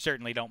 but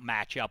certainly don't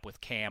match up with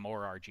Cam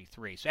or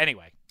RG3. So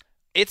anyway.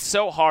 It's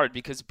so hard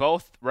because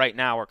both right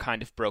now are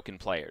kind of broken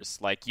players.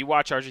 Like, you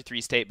watch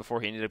RG3's tape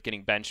before he ended up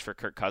getting benched for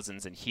Kirk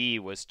Cousins, and he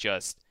was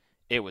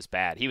it was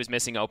bad. He was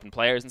missing open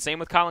players, and same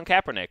with Colin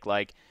Kaepernick.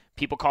 Like,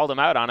 people called him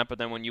out on it, but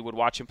then when you would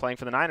watch him playing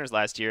for the Niners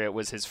last year, it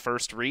was his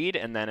first read,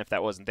 and then if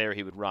that wasn't there,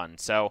 he would run.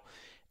 So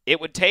a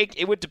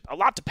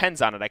lot depends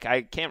on it.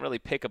 I can't really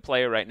pick a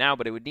player right now,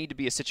 but it would need to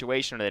be a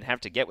situation where they'd have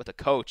to get with a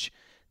coach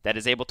that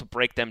is able to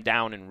break them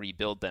down and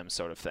rebuild them,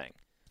 sort of thing.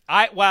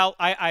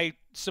 I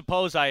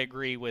suppose I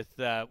agree with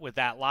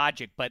that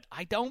logic, but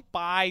I don't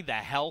buy the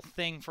health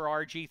thing for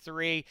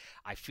RG3.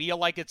 I feel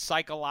like it's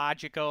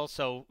psychological.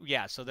 So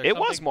yeah, so there's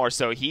was more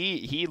so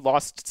he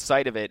lost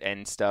sight of it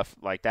and stuff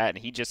like that, and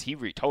he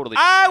totally.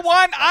 I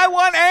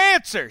want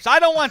answers. I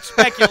don't want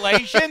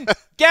speculation.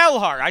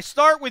 Gelhart, I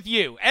start with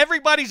you.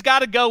 Everybody's got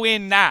to go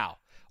in now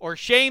or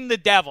shame the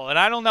devil, and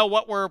I don't know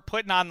what we're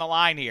putting on the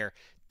line here.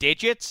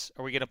 Digits?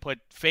 Are we going to put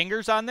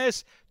fingers on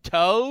this?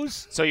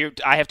 Toes? So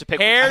I have to pick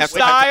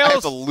hairstyles. I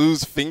have to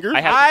lose fingers.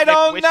 I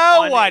don't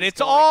know what.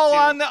 It's all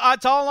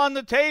on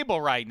the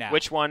table right now.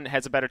 Which one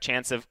has a better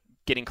chance of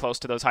getting close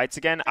to those heights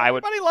again?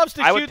 Everybody loves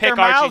to shoot their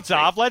mouths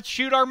off. Let's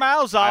shoot our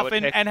mouths off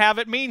and have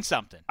it mean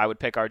something. I would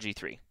pick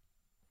RG3.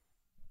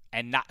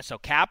 So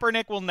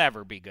Kaepernick will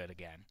never be good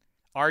again.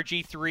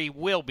 RG3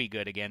 will be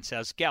good again,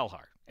 says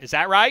Gelhart. Is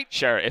that right?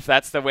 Sure. If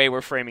that's the way we're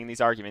framing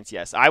these arguments,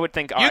 yes. I would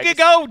think... You could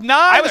go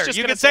neither.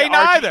 You could say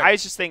neither. I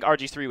just think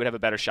RG3 would have a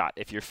better shot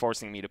if you're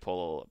forcing me to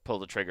pull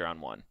the trigger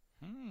on one.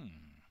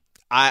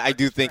 I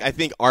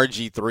think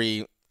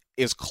RG3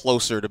 is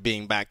closer to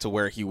being back to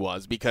where he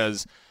was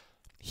because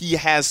he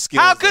has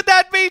skills. How could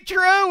that be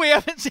true? We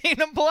haven't seen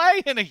him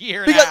play in a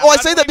year and a half. I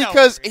say that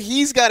because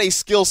he's got a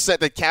skill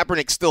set that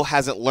Kaepernick still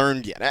hasn't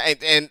learned yet.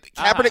 And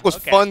Kaepernick was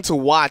fun to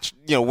watch,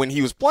 when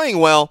he was playing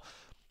well.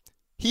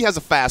 He has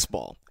a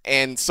fastball.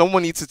 And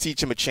someone needs to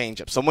teach him a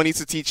changeup. Someone needs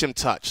to teach him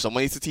touch.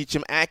 Someone needs to teach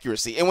him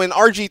accuracy. And when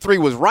RG3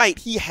 was right,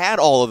 he had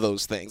all of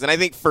those things. And I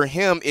think for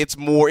him, it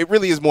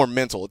really is more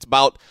mental. It's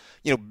about,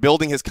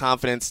 building his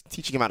confidence.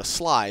 Teaching him how to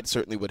slide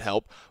certainly would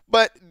help.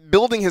 But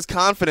building his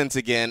confidence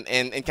again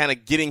and kind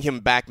of getting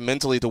him back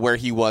mentally to where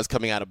he was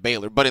coming out of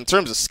Baylor. But in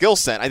terms of skill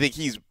set, I think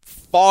he's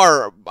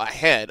far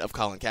ahead of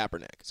Colin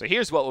Kaepernick. So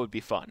here's what would be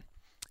fun.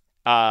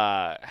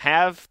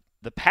 Have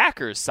the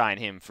Packers sign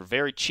him for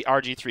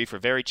RG3 for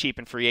very cheap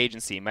in free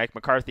agency. Mike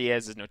McCarthy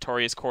has his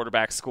notorious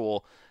quarterback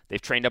school.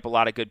 They've trained up a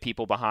lot of good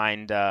people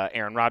behind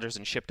Aaron Rodgers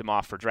and shipped him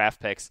off for draft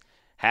picks.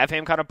 Have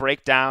him kind of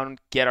break down,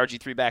 get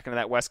RG3 back into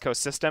that West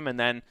Coast system, and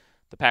then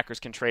the Packers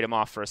can trade him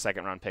off for a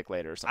second-round pick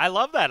later or something. I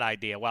love that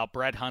idea. While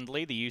Brett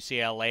Hundley, the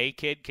UCLA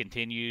kid,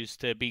 continues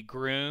to be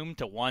groomed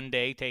to one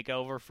day take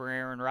over for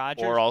Aaron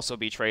Rodgers. Or also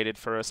be traded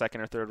for a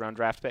second- or third-round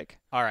draft pick.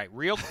 All right,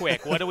 real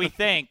quick, what do we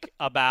think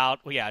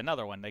about –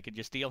 another one. They could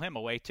just deal him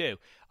away too.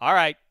 All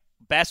right,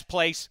 best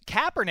place.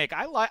 Kaepernick,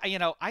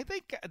 I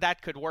think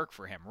that could work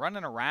for him.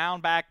 Running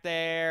around back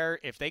there,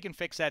 if they can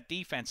fix that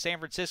defense. San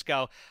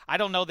Francisco, I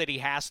don't know that he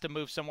has to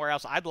move somewhere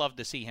else. I'd love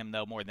to see him,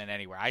 though, more than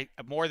anywhere.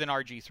 More than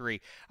RG3,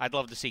 I'd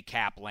love to see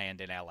Cap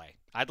land in L.A.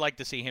 I'd like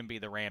to see him be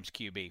the Rams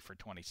QB for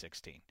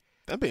 2016.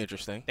 That'd be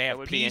interesting. They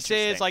have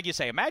pieces, like you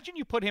say. Imagine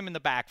you put him in the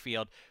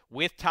backfield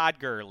with Todd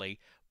Gurley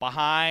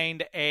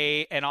behind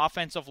an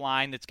offensive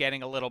line that's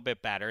getting a little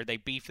bit better. They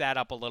beef that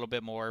up a little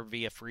bit more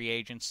via free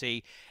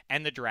agency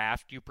and the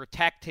draft. You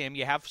protect him.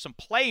 You have some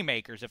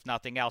playmakers, if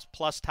nothing else,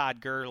 plus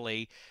Todd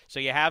Gurley. So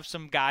you have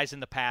some guys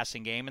in the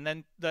passing game, and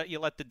then you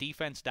let the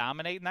defense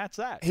dominate, and that's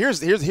that.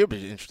 Here's an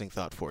interesting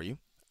thought for you.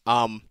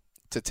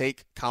 To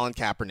take Colin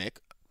Kaepernick,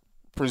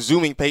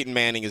 presuming Peyton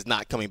Manning is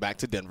not coming back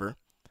to Denver,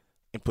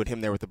 and put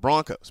him there with the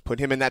Broncos. Put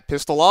him in that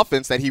pistol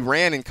offense that he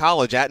ran in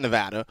college at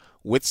Nevada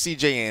with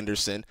C.J.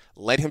 Anderson.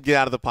 Let him get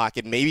out of the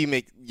pocket. Maybe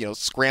get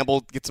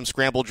some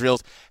scramble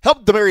drills.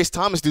 Help Demaryius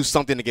Thomas do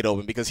something to get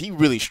open because he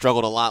really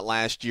struggled a lot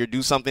last year.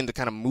 Do something to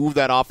kind of move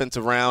that offense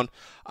around.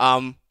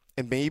 And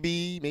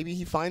maybe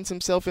he finds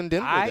himself in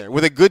Denver there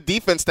with a good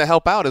defense to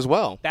help out as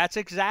well. That's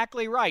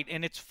exactly right.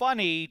 And it's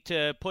funny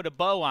to put a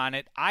bow on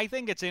it. I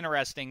think it's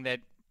interesting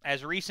that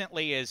as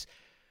recently as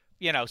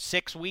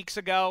 6 weeks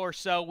ago or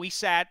so, we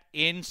sat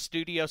in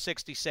Studio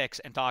 66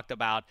 and talked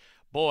about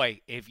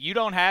boy, if you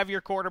don't have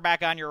your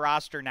quarterback on your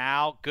roster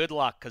now, good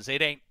luck, because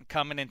it ain't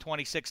coming in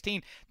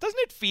 2016. Doesn't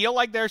it feel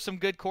like there's some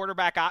good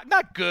quarterback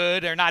not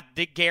good or not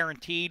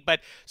guaranteed,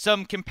 but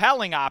some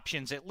compelling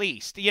options at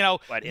least?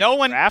 No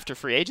one after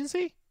free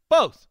agency?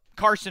 Both.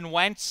 Carson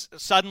Wentz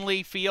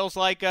suddenly feels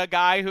like a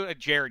guy who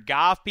Jared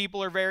Goff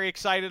people are very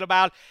excited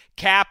about.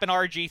 Cap and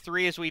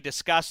RG3, as we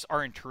discussed,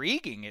 are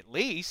intriguing at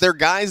least. They're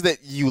guys that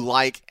you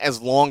like as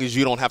long as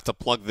you don't have to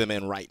plug them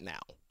in right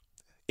now.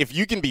 If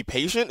you can be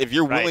patient, if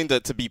you're willing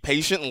to be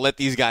patient and let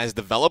these guys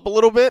develop a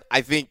little bit,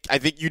 I think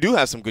you do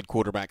have some good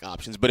quarterback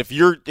options. But if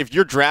you're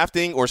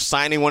drafting or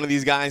signing one of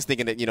these guys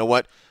thinking that, you know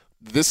what,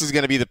 this is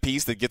going to be the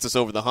piece that gets us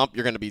over the hump,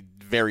 you're going to be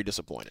very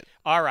disappointed.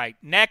 All right.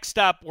 Next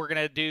up, we're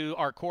going to do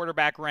our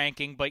quarterback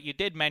ranking, but you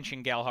did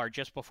mention Gelhard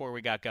just before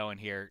we got going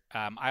here.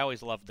 I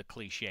always love the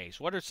cliches.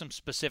 What are some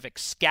specific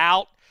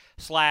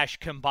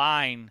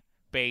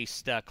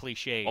scout/combine-based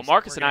cliches? Well,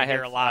 Marcus and I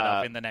have have a lot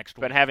of in the next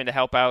been having to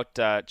help out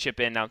chip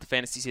in now that the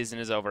fantasy season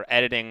is over,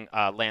 editing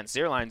Lance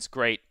Zierlein's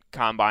great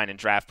combine and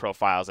draft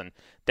profiles, and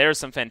there's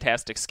some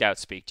fantastic scout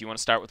speak. Do you want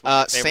to start with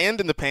one?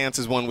 Sand in the pants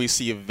is one we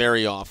see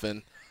very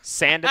often.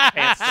 Sand in the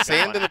pants.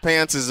 Sand in the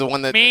pants is the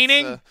one that.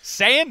 Meaning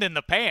sand in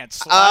the pants.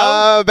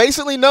 Slow?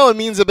 Basically, no. It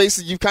means that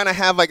basically you kind of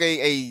have like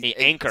a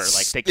anchor,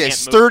 like they can't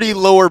sturdy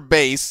move lower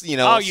base. you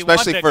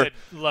especially for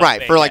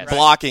base, for like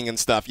blocking and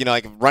stuff.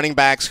 Like running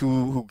backs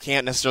who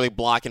can't necessarily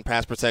block in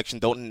pass protection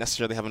don't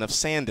necessarily have enough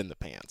sand in the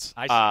pants.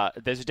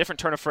 There's a different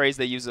turn of phrase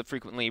they use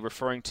frequently,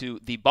 referring to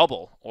the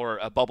bubble or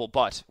a bubble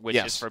butt, which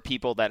is for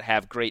people that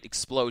have great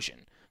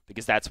explosion,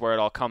 because that's where it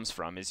all comes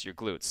from, is your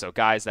glutes. So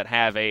guys that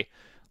have a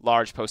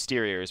large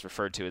posterior is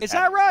referred to as. Is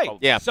that right?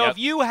 Yeah. So if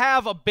you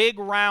have a big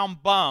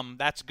round bum,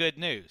 that's good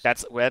news.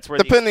 That's where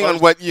depending on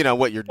what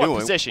you're doing.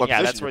 Position,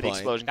 that's where the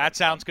explosion. That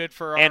sounds good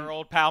for our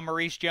old pal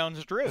Maurice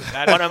Jones-Drew. He's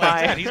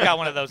got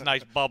one of those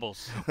nice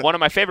bubbles. One of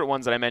my favorite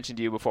ones that I mentioned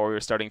to you before we were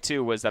starting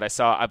too was that I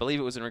saw. I believe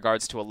it was in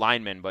regards to a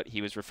lineman, but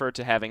he was referred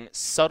to having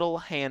subtle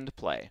hand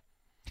play.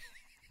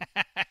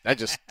 I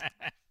just.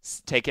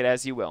 Take it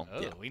as you will.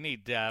 Oh, we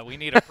need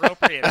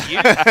appropriate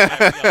use.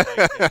 I feel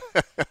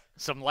like,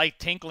 some light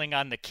tinkling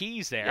on the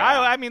keys there.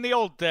 Yeah. I mean the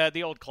old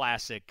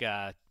classic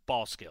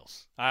ball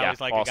skills. I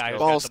always like a guy who's ball got the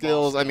ball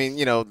skills. I mean,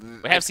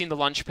 we have seen the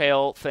lunch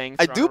pail thing.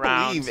 I do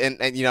around.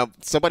 believe, and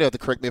somebody have to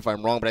correct me if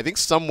I'm wrong, but I think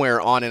somewhere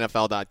on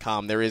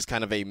NFL.com there is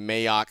kind of a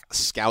Mayock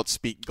scout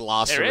speak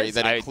glossary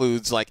that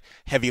includes like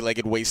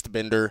heavy-legged waist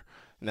bender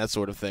and that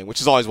sort of thing,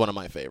 which is always one of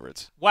my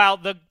favorites. Well,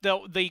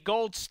 the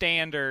gold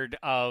standard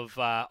of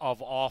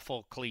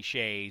awful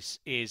cliches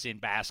is in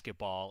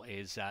basketball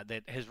is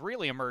that has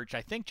really emerged,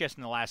 I think, just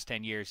in the last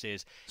 10 years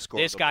is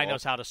this guy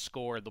knows how to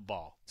score the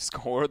ball.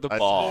 Score the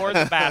ball. Score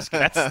the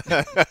basket.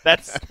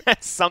 That's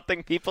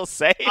something people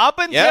say. Up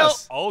until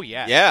yes. Oh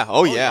yeah. Yeah.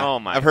 Oh yeah. Oh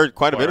my. I've heard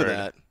quite word. a bit of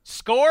that.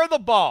 Score the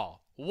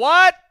ball.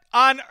 What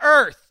on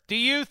earth do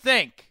you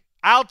think?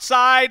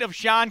 Outside of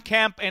Sean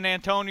Kemp and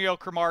Antonio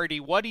Cromartie,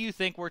 what do you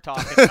think we're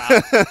talking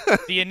about?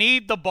 Do you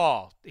need the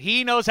ball?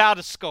 He knows how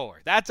to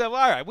score. All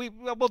right.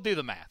 We'll do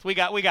the math. We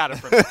got it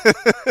from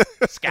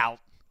Scout.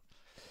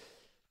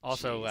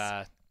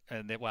 Also,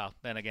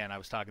 then again, I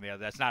was talking to the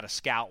other. That's not a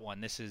scout one.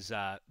 This is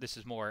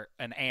more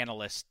an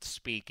analyst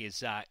speak.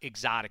 Is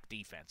exotic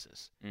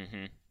defenses.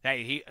 Mm-hmm.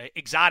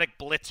 Exotic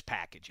blitz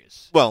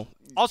packages. Well,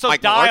 also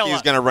Mike Mularkey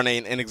is going to run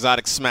an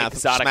exotic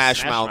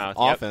smash mouth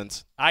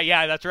offense.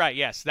 Yeah, that's right.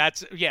 Yes,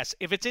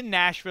 If it's in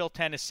Nashville,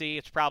 Tennessee,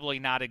 it's probably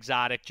not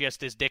exotic.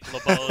 Just as Dick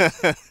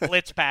LeBeau's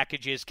blitz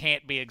packages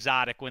can't be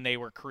exotic when they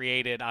were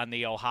created on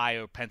the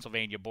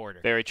Ohio-Pennsylvania border.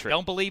 Very true.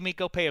 Don't believe me?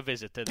 Go pay a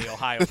visit to the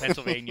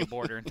Ohio-Pennsylvania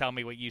border and tell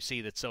me what you see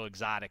that's so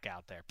exotic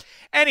out there.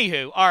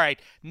 Anywho, all right.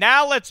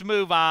 Now let's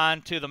move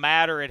on to the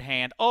matter at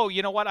hand. Oh,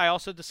 you know what? I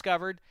also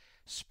discovered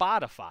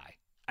Spotify.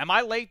 Am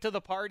I late to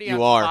the party on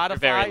Spotify? You're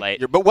very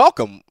late. But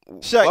welcome.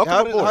 Shaq,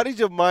 how does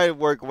your mind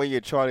work when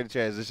you're trying to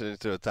transition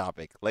into a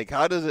topic? Like,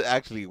 how does it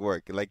actually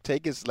work? Like,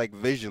 take it like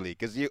visually,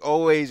 because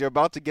you're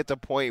about to get to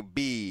point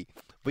B,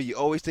 but you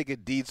always take a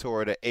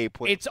detour to A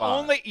point. It's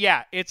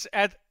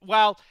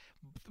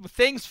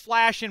things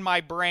flash in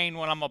my brain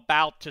when I'm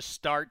about to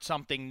start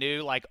something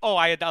new. Like,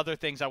 I had other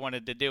things I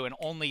wanted to do, and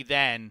only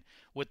then,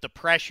 with the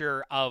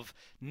pressure of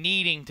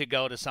needing to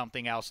go to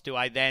something else, do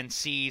I then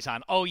seize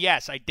on,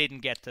 yes, I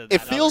didn't get to that.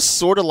 It feels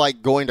sort of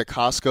like going to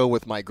Costco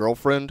with my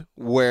girlfriend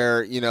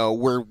where,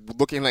 we're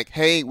looking like,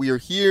 hey, we are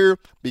here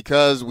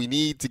because we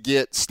need to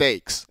get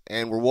steaks.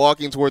 And we're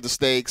walking toward the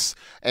steaks,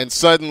 and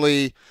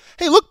suddenly,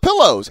 hey, look,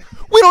 pillows.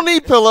 We don't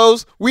need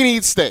pillows. We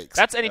need steaks.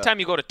 That's anytime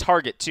you go to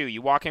Target, too.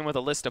 You walk in with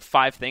a list of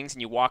 5 things,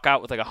 and you walk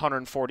out with like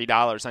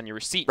 $140 on your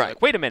receipt. Right. You're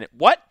like, wait a minute,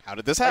 what? How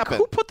did this happen?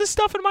 Who put this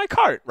stuff in my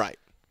cart? Right.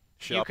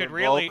 You could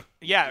really,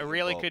 it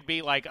really could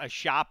be like a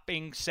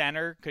shopping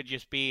center, could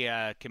just be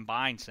a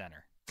combined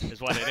center,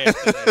 is what it is.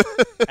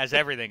 It has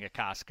everything at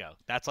Costco.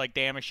 That's like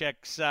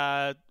Damashek's,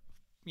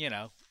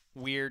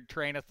 weird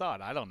train of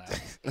thought. I don't know.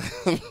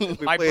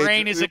 My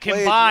brain is a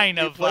combine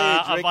of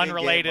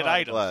unrelated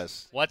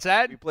items. What's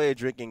that? You play a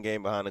drinking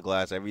game behind the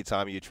glass every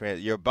time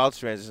you're about to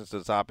transition to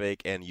the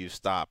topic and you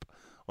stop.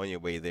 on your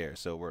way there.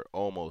 So we're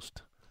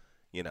almost,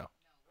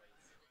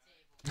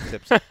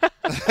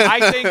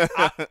 I think,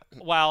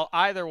 well,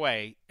 either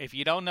way, if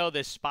you don't know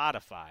this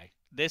Spotify,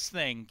 this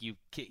thing, you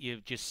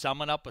just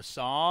summon up a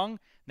song,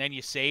 then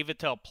you save it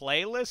to a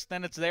playlist,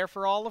 then it's there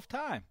for all of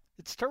time.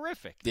 It's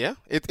terrific. Yeah,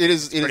 it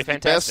is the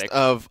fantastic. best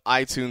of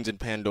iTunes and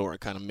Pandora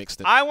kind of mixed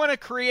in. I want to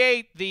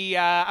create the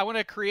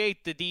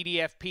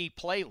DDFP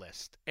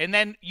playlist, and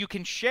then you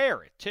can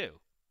share it too.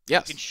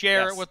 Yes. You can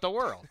share it with the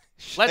world.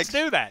 Let's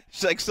do that.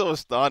 She's like so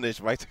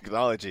astonished by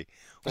technology.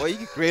 Well, you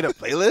can create a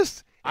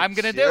playlist. I'm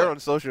gonna share do it on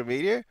social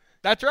media.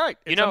 That's right.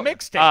 It's a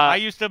mixtape. I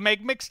used to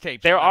make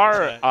mixtapes. There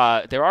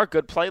are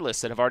good playlists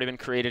that have already been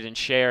created and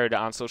shared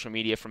on social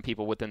media from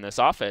people within this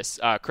office.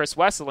 Chris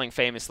Wesseling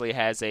famously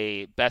has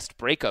a Best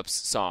Breakups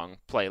song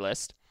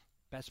playlist.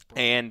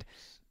 And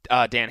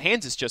Dan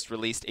Hands has just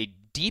released a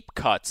Deep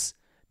Cuts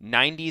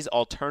 90s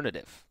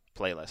alternative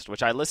playlist,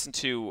 which I listened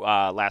to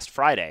last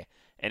Friday,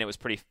 and it was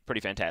pretty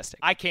fantastic.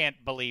 I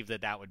can't believe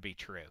that would be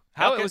true.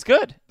 It was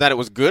good. That it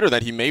was good, or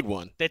that he made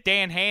one? That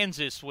Dan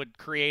Hansis would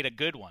create a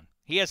good one.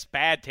 He has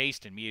bad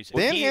taste in music.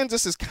 Dan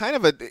Hansis is kind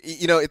of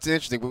it's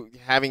interesting,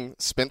 having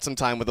spent some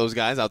time with those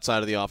guys outside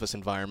of the office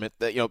environment,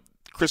 that,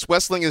 Chris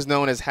Wesseling is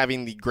known as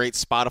having the great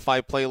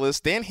Spotify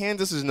playlist. Dan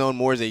Hansis is known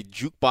more as a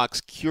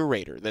jukebox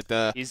curator.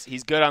 That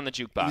he's good on the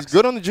jukebox. He's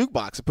good on the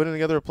jukebox, putting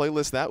together a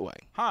playlist that way.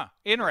 Huh.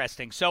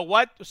 Interesting. So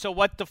it's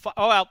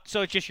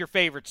just your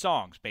favorite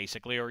songs,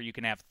 basically, or you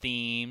can have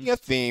themes. Yeah,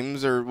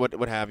 themes or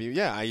what have you.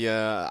 Yeah,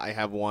 I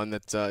have one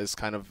that is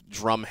kind of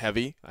drum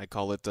heavy. I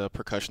call it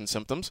Percussion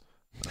Symptoms.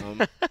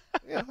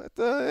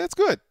 It's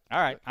good. All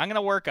right, I'm going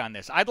to work on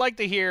this. I'd like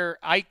to hear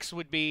Ike's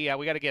would be,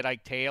 we got to get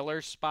Ike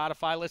Taylor's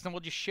Spotify list, and we'll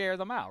just share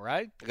them out,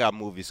 right? I got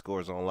movie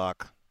scores on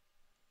lock.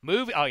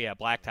 Oh, yeah,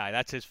 Black Tie.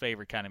 That's his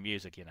favorite kind of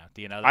music,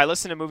 Do you know that? I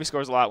listen to movie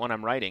scores a lot when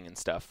I'm writing and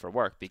stuff for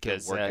work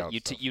because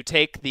you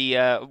take the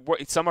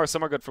some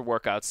are good for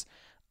workouts,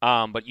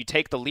 but you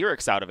take the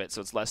lyrics out of it,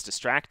 so it's less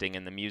distracting,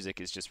 and the music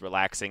is just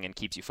relaxing and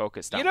keeps you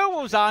focused on it. You know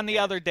what was on the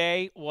other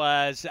day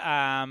was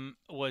Brokeback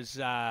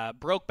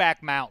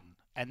Mountain.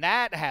 And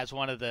that has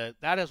one of the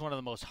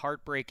most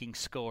heartbreaking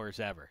scores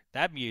ever.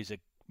 That music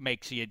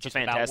makes you just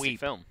about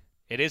weep. Film.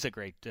 It is a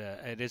great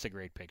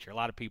picture. A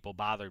lot of people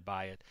bothered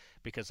by it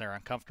because they're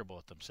uncomfortable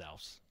with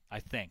themselves.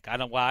 I think. I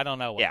don't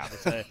know. Yeah.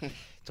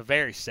 It's a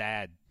very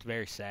sad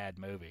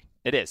movie.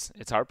 It is.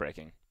 It's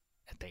heartbreaking.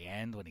 At the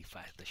end, when he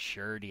finds the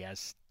shirt, he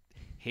has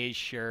his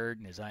shirt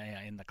and is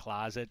in the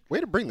closet.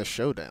 Way to bring the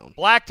show down.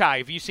 Black Tie,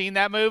 have you seen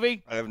that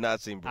movie? I have not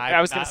seen. I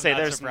was going to say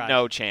there's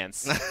no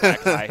chance.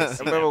 Black Tie I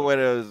remember when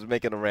it was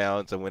making the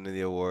rounds and winning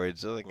the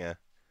awards. I was like, yeah.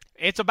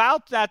 It's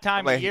about that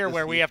time of year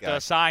where we have to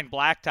assign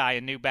Black Tie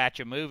a new batch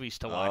of movies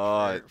to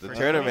watch for the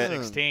tournament.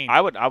 2016.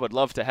 I would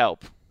love to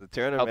help. The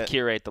tournament. Help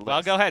curate the list.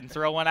 Well, go ahead and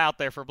throw one out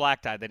there for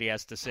Black Tie that he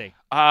has to see.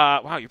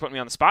 Wow, you're putting me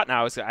on the spot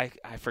now. I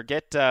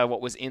forget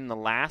what was in the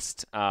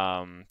last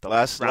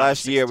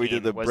last year we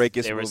did the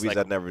breakest movies like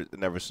I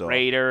never saw.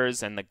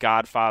 Raiders and The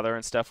Godfather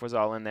and stuff was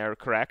all in there,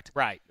 correct?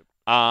 Right.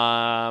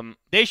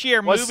 This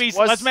year,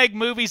 let's make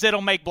movies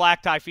that'll make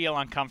Black Tie feel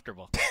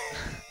uncomfortable.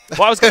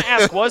 Well, I was going to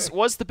ask,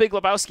 was The Big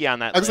Lebowski on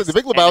that list? The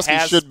Big Lebowski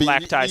should be.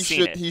 Black Tie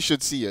He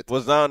should see it.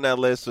 Was not on that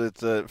list. So it's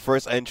the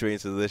first entry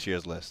into this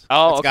year's list.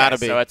 Oh, it's gotta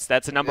be. So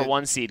that's a number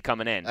one seed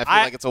coming in. I feel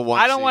like it's a one.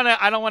 I don't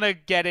want to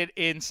get it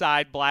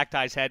inside Black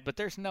Tie's head, but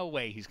there's no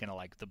way he's going to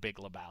like The Big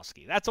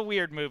Lebowski. That's a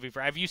weird movie.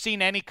 Have you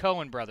seen any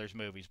Coen Brothers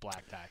movies,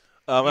 Black Tie?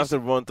 I'm going to have to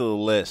run through the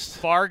list.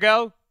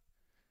 Fargo?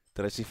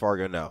 Did I see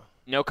Fargo? No.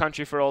 No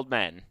Country for Old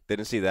Men.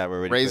 Didn't see that.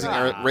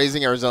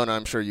 Raising Arizona,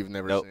 I'm sure you've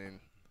never seen.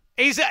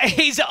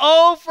 He's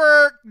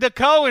over the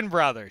Coen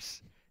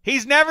Brothers.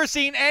 He's never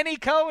seen any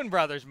Coen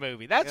Brothers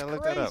movie. That's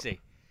crazy.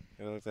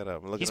 Look that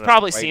up. He's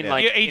probably seen now.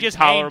 like he just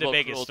named the Intolerable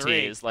biggest Cruelty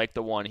three. is like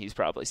the one he's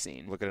probably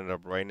seen. Looking it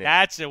up right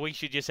now. We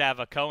should just have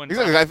a Coen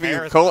Brothers Exactly. I think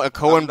marathon. a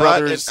Coen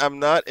Brothers I'm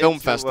not film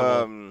into,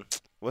 festival.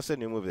 What's the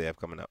new movie they have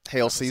coming up?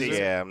 Hail Caesar.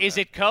 Yeah. Is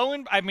it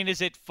Coen? I mean,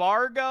 is it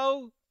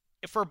Fargo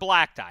for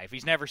Black Tie if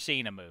he's never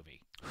seen a movie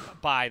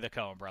by the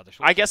Coen Brothers?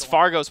 I guess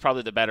Fargo's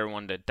probably the better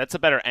one. That's a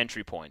better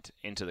entry point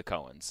into the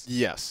Coens.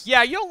 Yes.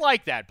 Yeah, you'll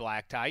like that,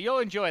 Black Tie. You'll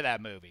enjoy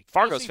that movie.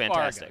 Fargo's Fargo.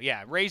 fantastic.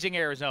 Yeah, Raising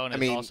Arizona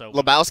is also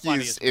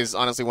Lebowski is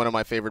honestly one of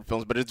my favorite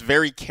films, but it's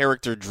very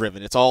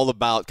character-driven. It's all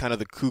about kind of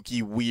the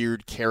kooky,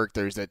 weird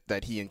characters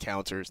that he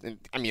encounters. And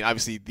I mean,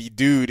 obviously, the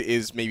dude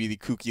is maybe the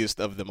kookiest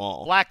of them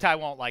all. Black Tie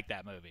won't like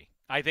that movie.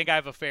 I think I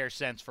have a fair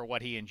sense for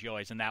what he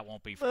enjoys, and that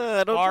won't be for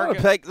don't try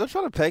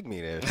to peg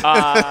me there.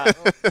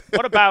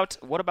 What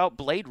about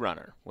Blade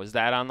Runner? Was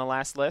that on the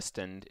last list,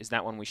 and is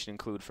that one we should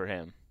include for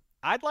him?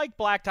 I'd like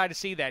Black Tie to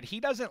see that. He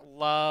doesn't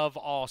love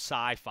all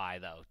sci-fi,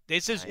 though.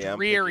 This is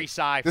dreary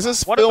sci-fi. This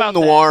is What film about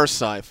noir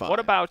sci-fi. What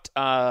about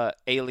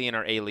Alien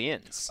or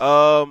Aliens?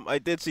 I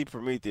did see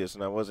Prometheus,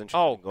 and I wasn't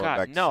interested in going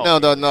back. No,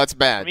 it's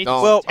bad. Prometheus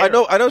Don't. Well, I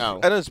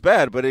terrible. know it's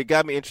bad, but it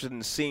got me interested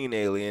in seeing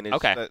Alien. It's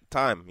Okay. that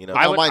time,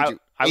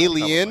 I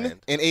Alien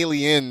and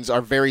Aliens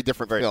are very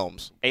different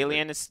films.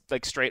 Alien is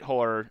like straight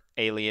horror.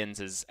 Aliens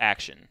is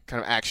action.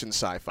 Kind of action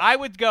sci-fi. I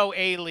would go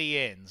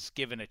Aliens,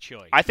 given a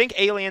choice. I think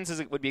Aliens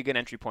would be a good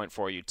entry point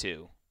for you,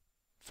 too,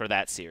 for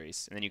that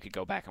series. And then you could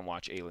go back and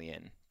watch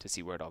Alien to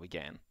see where it all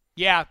began.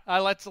 Yeah,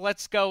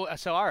 let's go.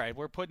 So, all right,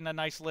 we're putting a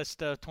nice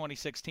list of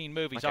 2016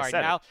 movies. Like all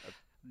right,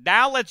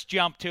 now let's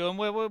jump to them.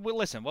 We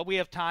listen, what we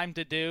have time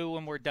to do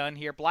when we're done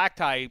here. Black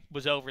Tie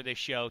was over this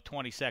show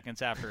 20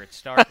 seconds after it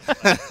started.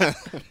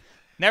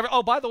 Never.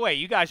 Oh, by the way,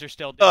 you guys are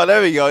still doing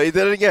there we go. He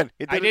did it again.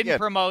 I didn't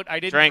promote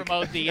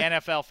the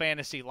NFL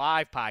Fantasy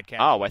Live podcast.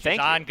 Oh, well, which thank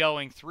is you.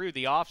 ongoing through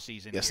the off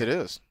season. Yes, here. it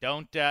is.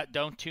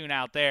 Don't tune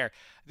out there.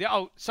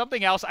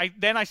 Something else.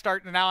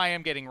 Now I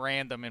am getting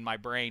random in my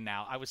brain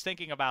now. I was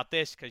thinking about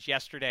this because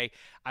yesterday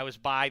I was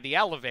by the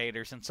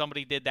elevators and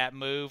somebody did that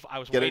move. I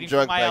was waiting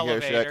for my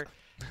elevator.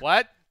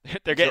 What?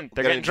 They're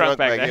getting drunk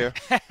back there.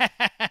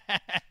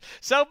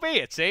 So be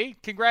it. See,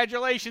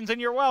 congratulations and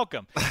you're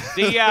welcome.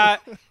 I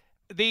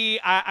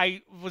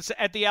was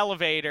at the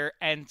elevator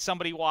and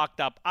somebody walked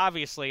up.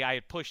 Obviously, I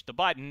had pushed the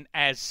button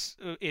as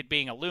it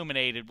being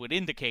illuminated would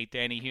indicate to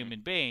any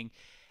human being,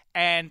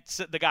 and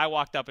so the guy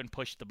walked up and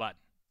pushed the button.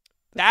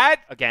 That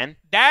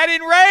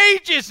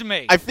enrages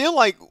me. I feel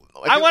like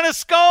I want to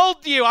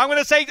scold you. I want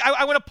to say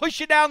I want to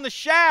push you down the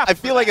shaft. I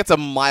feel like it's a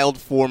mild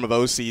form of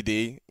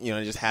OCD,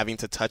 just having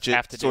to touch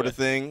it sort of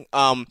thing.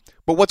 But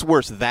what's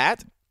worse,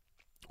 that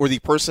or the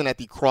person at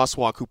the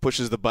crosswalk who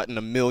pushes the button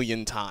a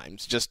million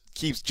times,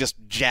 keeps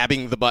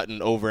jabbing the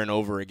button over and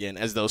over again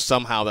as though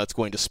somehow that's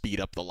going to speed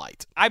up the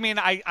light. I mean,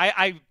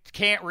 I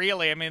can't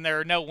really. I mean,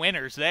 there are no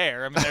winners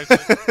there. I mean, there's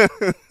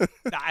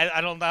I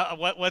don't know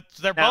what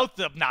they're now, both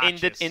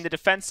obnoxious. In the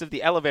defense of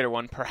the elevator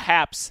one,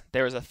 perhaps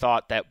there was a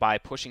thought that by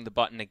pushing the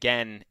button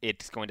again,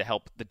 it's going to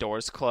help the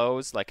doors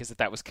close. Like,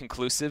 that was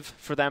conclusive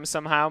for them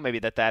somehow? Maybe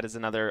that is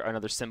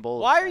another symbol.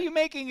 Why are you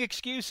making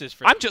excuses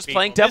for? I'm just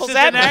playing devil's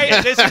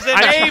advocate. This is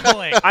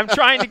enabling. I'm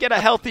trying to get a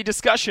healthy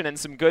discussion and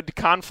some good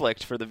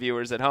conflict for the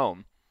viewers at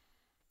home.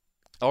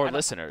 Or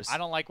listeners. I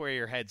don't like where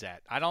your head's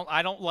at.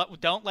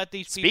 Don't let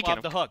these people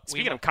off the hook.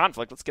 Speaking of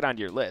conflict, let's get onto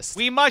your list.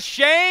 We must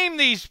shame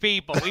these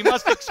people. We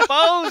must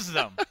expose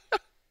them.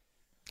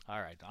 All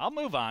right, I'll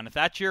move on if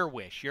that's your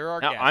wish. You're our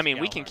guest. I mean,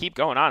 we can keep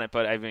going on it,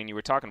 but I mean, you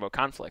were talking about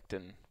conflict,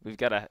 and we've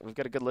got a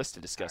good list to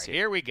discuss here.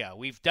 Here we go.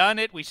 We've done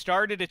it. We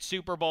started at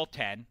Super Bowl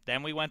 10,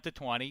 then we went to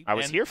 20. I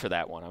was here for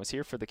that one. I was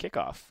here for the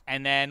kickoff.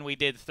 And then we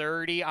did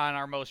 30 on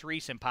our most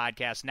recent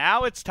podcast.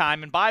 Now it's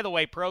time. And by the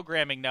way,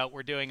 programming note,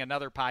 we're doing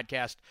another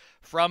podcast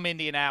from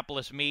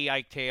Indianapolis. Me,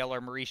 Ike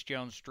Taylor, Maurice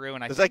Jones-Drew,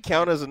 and does that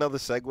count as another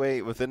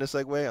segue within a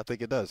segue? I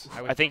think it does.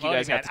 I think you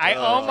guys have to.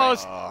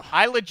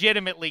 I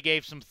legitimately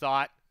gave some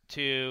thought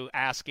to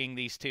asking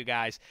these two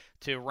guys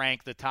to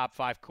rank the top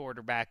 5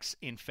 quarterbacks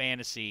in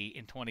fantasy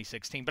in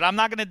 2016. But I'm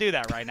not going to do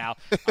that right now.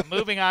 I'm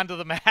moving on to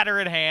the matter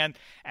at hand,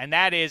 and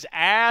that is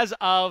as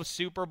of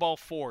Super Bowl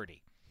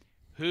 40.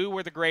 Who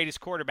were the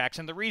greatest quarterbacks?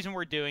 And the reason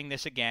we're doing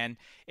this again,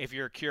 if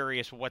you're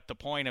curious what the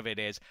point of it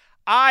is,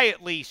 I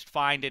at least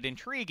find it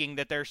intriguing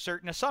that there are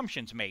certain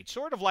assumptions made,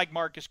 sort of like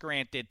Marcus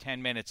Grant did 10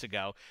 minutes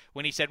ago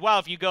when he said,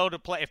 well,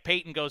 if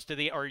Peyton goes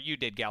to or you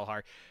did,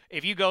 Gelhar,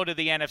 if you go to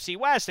the NFC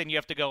West and you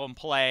have to go and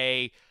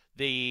play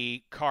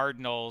the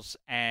Cardinals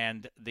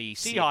and the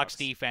Seahawks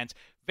defense,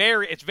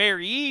 it's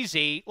very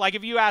easy. Like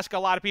if you ask a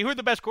lot of people, who are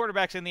the best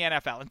quarterbacks in the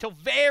NFL? Until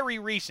very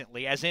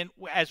recently,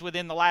 as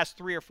within the last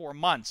 3 or 4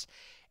 months,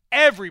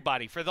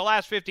 everybody for the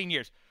last 15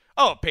 years,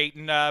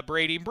 Peyton,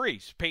 Brady, and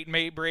Breeze. Peyton,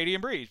 Brady,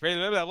 and Breeze.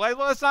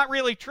 Well, it's not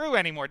really true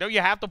anymore. Don't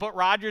you have to put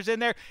Rodgers in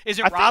there? Is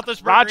it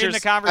Roethlisberger in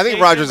the conversation? I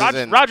think Rodgers is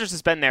in. Rodgers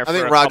has been there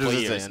for a couple of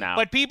years now.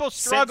 But people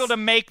struggle to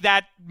make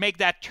that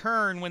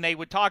turn when they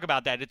would talk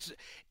about that.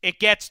 It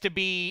gets to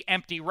be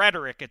empty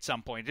rhetoric at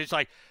some point. It's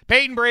like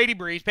Peyton, Brady,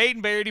 Breeze,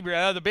 Peyton, Brady,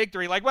 Breeze, the big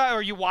three. Like, well,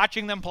 are you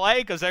watching them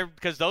play?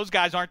 Because those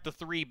guys aren't the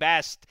 3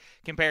 best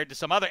compared to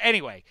some other.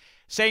 Anyway.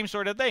 Same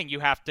sort of thing. You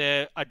have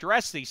to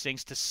address these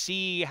things to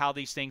see how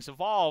these things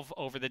evolve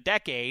over the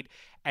decade.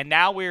 And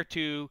now we're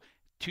to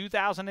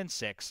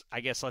 2006,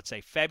 I guess let's say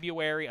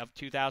February of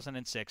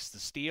 2006. The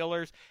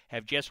Steelers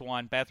have just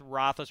won. Ben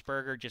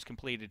Roethlisberger just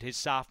completed his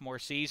sophomore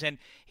season.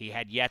 He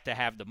had yet to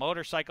have the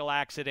motorcycle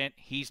accident.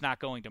 He's not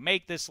going to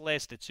make this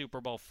list at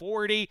Super Bowl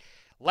 40.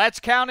 Let's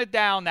count it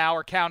down now,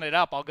 or count it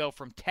up. I'll go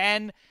from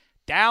 10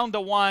 down to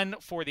 1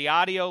 for the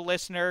audio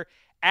listener.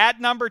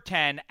 At number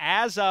 10,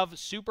 as of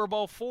Super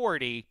Bowl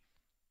 40,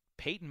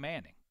 Peyton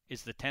Manning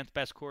is the 10th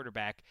best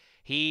quarterback.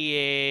 He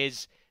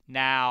is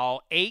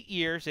now 8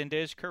 years into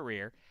his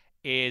career,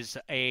 is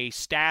a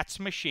stats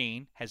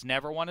machine, has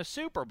never won a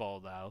Super Bowl,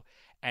 though.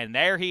 And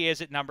there he is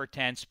at number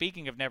 10.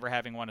 Speaking of never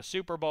having won a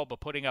Super Bowl, but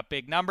putting up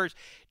big numbers,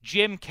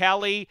 Jim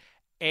Kelly,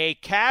 a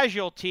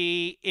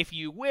casualty, if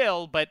you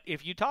will, but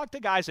if you talk to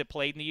guys that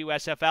played in the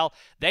USFL,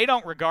 they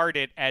don't regard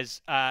it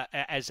as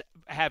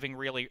having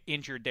really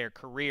injured their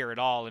career at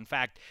all. In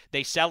fact,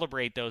 they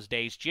celebrate those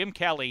days. Jim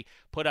Kelly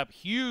put up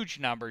huge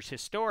numbers,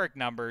 historic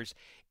numbers,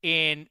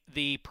 in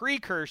the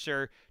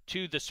precursor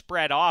to the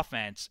spread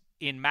offense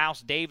in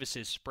Mouse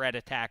Davis's spread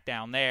attack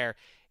down there.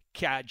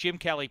 Jim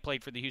Kelly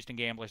played for the Houston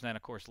Gamblers and then,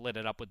 of course, lit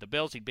it up with the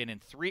Bills. He'd been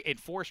in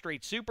 4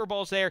 straight Super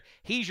Bowls there.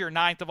 He's your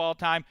 9th of all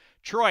time.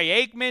 Troy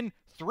Aikman,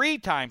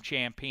 3-time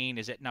champion,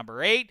 is at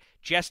number 8.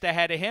 Just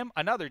ahead of him,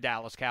 another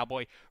Dallas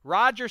Cowboy,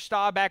 Roger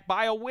Staubach,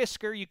 by a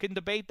whisker. You can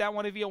debate that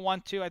one if you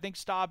want to. I think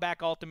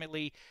Staubach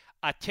ultimately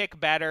a tick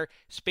better.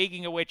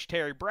 Speaking of which,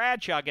 Terry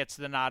Bradshaw gets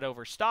the nod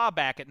over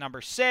Staubach at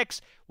number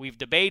 6. We've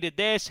debated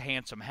this.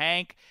 Handsome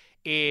Hank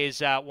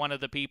is one of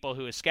the people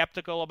who is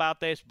skeptical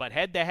about this, but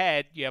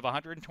head-to-head, you have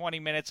 120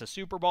 minutes of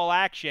Super Bowl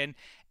action,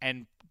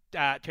 and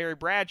Terry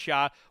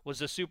Bradshaw was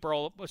the Super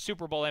Bowl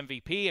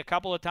MVP a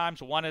couple of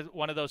times, one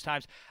of those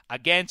times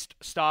against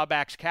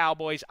Staubach's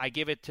Cowboys. I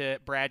give it to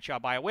Bradshaw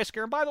by a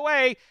whisker. And by the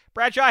way,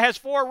 Bradshaw has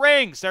 4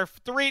 rings. There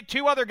are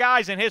 2 other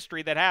guys in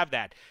history that have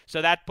that.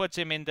 So that puts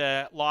him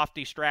into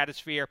lofty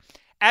stratosphere.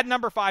 At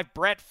number 5,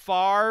 Brett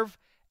Favre.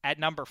 At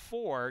number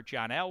 4,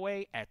 John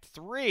Elway. At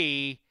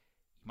 3, you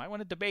might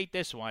want to debate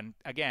this one.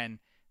 Again,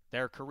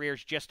 their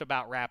career's just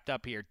about wrapped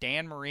up here.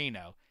 Dan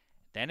Marino.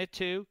 Then at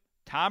 2,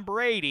 Tom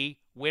Brady,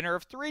 winner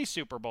of 3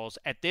 Super Bowls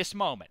at this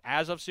moment,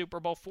 as of Super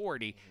Bowl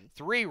 40,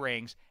 3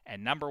 rings,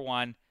 and number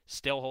 1,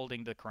 still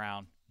holding the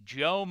crown,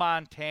 Joe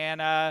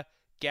Montana.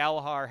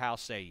 Gallagher, how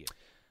say you?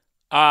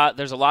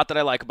 There's a lot that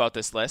I like about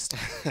this list,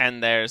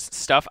 and there's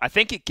stuff. I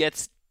think it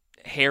gets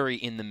hairy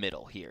in the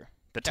middle here.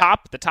 The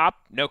top,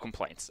 no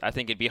complaints. I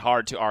think it'd be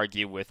hard to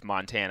argue with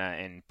Montana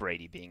and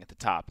Brady being at the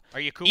top.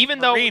 Are you cool with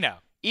Marino?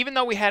 Even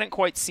though we hadn't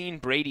quite seen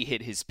Brady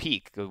hit his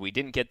peak, we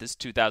didn't get this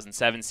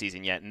 2007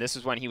 season yet, and this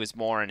is when he was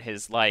more in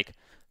his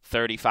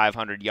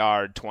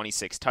 3,500-yard,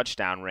 26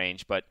 touchdown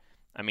range. But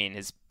I mean,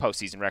 his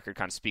postseason record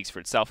kind of speaks for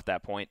itself at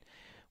that point.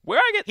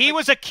 He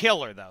was a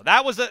killer, though.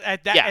 That was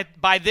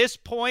by this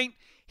point.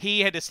 He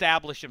had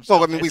established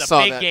himself as a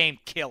big-game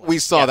killer. We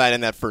saw that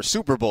in that first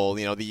Super Bowl.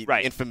 The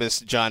infamous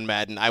John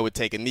Madden, I would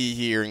take a knee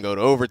here and go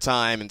to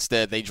overtime.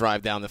 Instead, they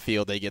drive down the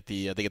field. They get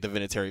the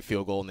Vinatieri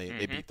field goal, and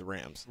they beat the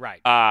Rams. Right.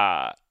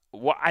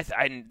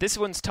 This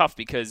one's tough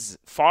because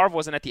Favre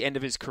wasn't at the end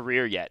of his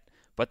career yet.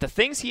 But the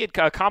things he had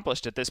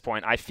accomplished at this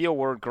point, I feel,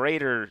 were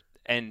greater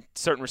in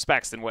certain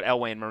respects than what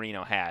Elway and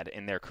Marino had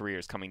in their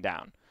careers coming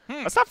down.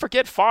 Let's not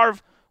forget Favre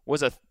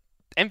was a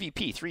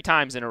MVP 3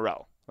 times in a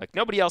row.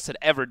 Nobody else had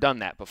ever done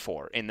that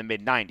before in the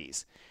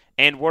mid-'90s.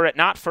 And were it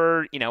not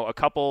for, a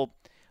couple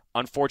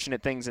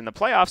unfortunate things in the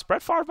playoffs,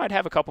 Brett Favre might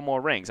have a couple more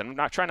rings. I'm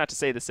not trying not to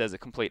say this as a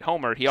complete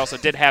homer. He also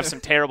did have some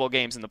terrible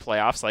games in the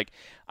playoffs.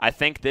 I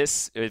think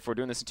this, if we're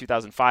doing this in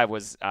 2005,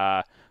 was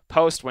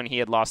post when he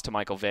had lost to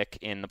Michael Vick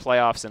in the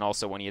playoffs and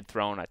also when he had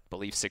thrown, I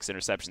believe, 6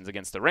 interceptions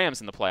against the Rams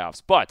in the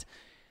playoffs. But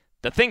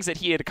the things that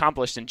he had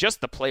accomplished and just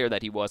the player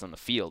that he was on the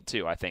field,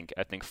 too, I think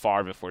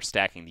Favre, if we're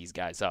stacking these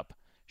guys up,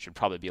 should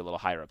probably be a little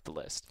higher up the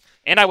list.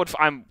 And I'm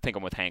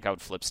with Hank. I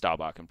would flip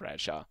Staubach and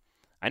Bradshaw.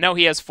 I know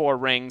he has 4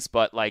 rings,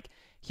 but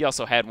he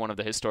also had one of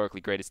the historically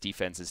greatest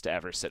defenses to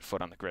ever set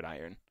foot on the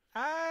gridiron.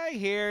 I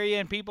hear you,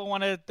 and people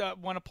want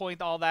to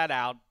point all that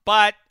out.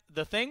 But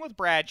the thing with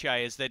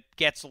Bradshaw that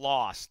gets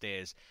lost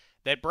is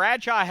that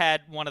Bradshaw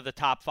had one of the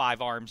top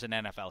 5 arms in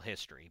NFL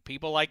history.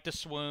 People like to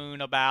swoon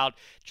about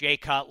Jay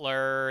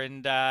Cutler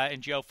and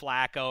Joe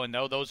Flacco, and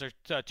those are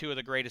 2 of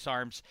the greatest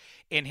arms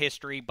in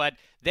history. But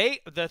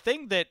the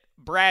thing that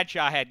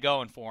Bradshaw had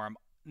going for him,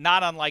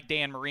 not unlike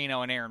Dan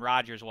Marino and Aaron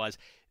Rodgers, was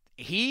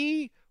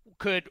he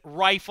could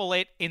rifle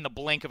it in the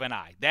blink of an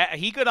eye. That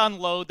he could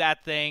unload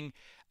that thing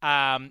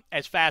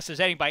as fast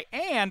as anybody,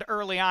 and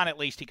early on at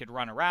least he could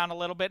run around a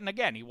little bit. And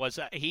again,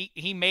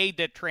 he made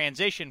the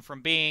transition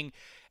from being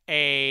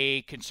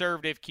a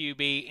conservative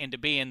QB into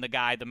being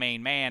the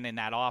main man in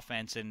that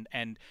offense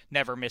and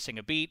never missing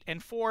a beat.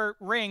 And 4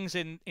 rings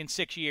in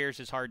 6 years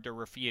is hard to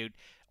refute.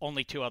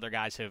 Only 2 other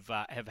guys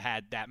have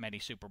had that many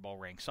Super Bowl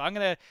rings. So I'm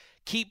going to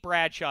keep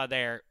Bradshaw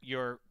there.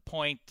 Your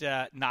point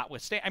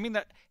notwithstanding. I mean,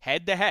 the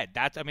head-to-head.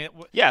 That's rare.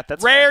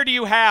 Fair. Do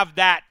you have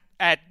that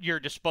at your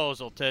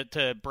disposal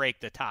to break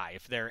the tie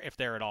if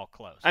they're at all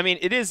close? I mean,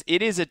 it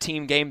is a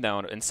team game, though,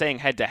 and saying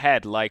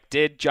head-to-head,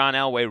 did John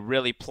Elway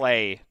really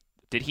play –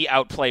 did he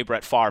outplay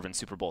Brett Favre in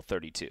Super Bowl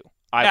 32?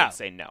 I would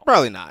say no.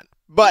 Probably not.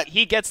 But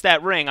he gets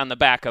that ring on the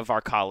back of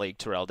our colleague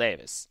Terrell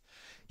Davis.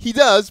 He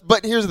does,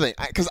 but here's the thing.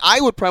 Because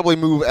I would probably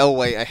move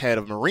Elway ahead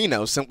of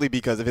Marino simply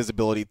because of his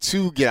ability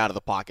to get out of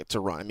the pocket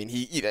to run. I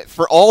mean,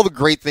 for all the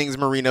great things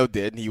Marino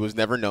did, he was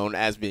never known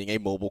as being a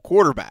mobile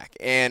quarterback.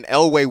 And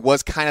Elway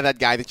was kind of that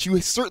guy that you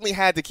certainly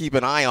had to keep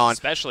an eye on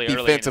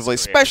defensively,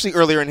 especially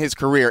earlier in his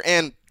career.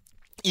 And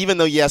even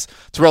though, yes,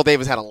 Terrell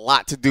Davis had a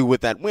lot to do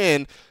with that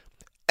win,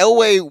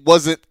 Elway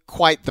wasn't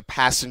quite the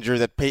passenger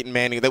that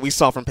we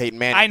saw from Peyton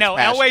Manning. I know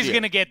Elway's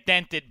going to get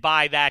dented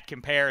by that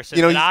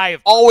comparison. He's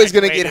always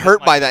going to get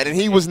hurt by that, and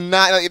he was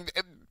not.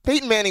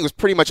 Peyton Manning was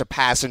pretty much a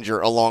passenger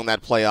along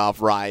that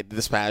playoff ride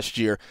this past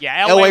year.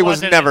 Yeah, Elway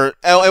was never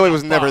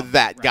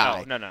that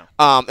guy. No.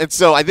 And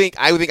so I think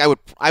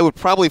I would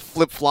probably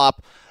flip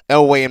flop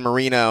Elway and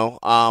Marino.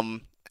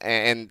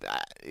 And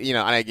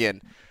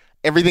again,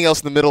 everything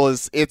else in the middle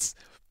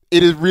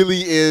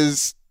really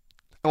is.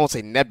 I won't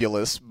say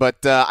nebulous,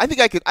 but I think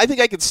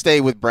I could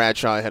stay with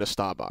Bradshaw ahead of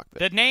Staubach.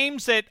 The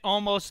names that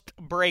almost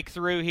break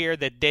through here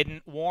that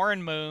didn't: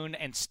 Warren Moon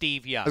and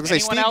Steve Young. I was gonna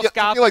say Anyone else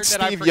got I feel like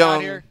that I Steve forgot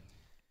Young. here?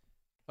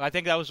 Well, I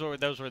think those were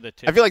the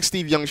two. I feel like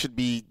Steve Young should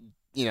be,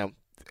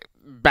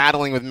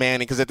 battling with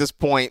Manning because at this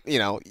point,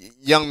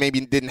 Young maybe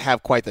didn't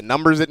have quite the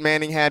numbers that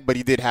Manning had, but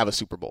he did have a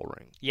Super Bowl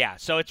ring. Yeah,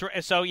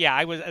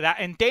 I was that,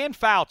 and Dan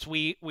Fouts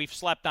we've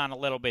slept on a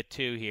little bit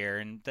too here,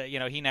 and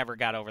he never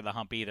got over the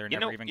hump either. You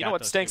know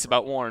what stinks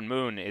about Warren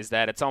Moon is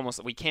that it's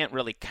almost we can't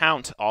really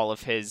count all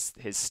of his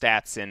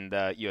stats in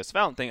the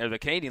USFL thing or the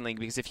Canadian League,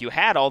 because if you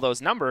had all those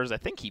numbers, I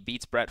think he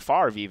beats Brett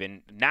Favre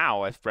even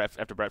now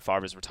after Brett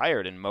Favre is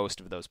retired in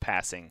most of those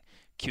passing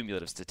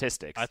cumulative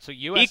statistics. So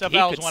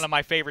USFL is one of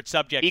my favorite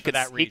subjects for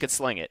that reason. He could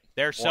sling it.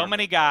 There are so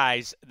many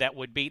guys that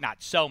would be,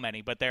 not so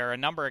many, but there are a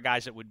number of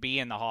guys that would be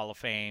in the Hall of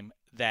Fame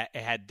that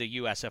had the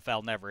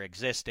USFL never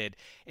existed,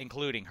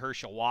 including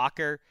Herschel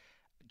Walker.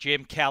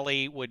 Jim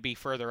Kelly would be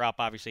further up.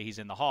 Obviously, he's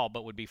in the Hall,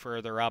 but would be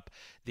further up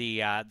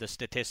the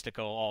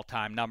statistical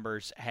all-time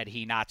numbers had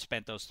he not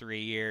spent those 3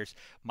 years.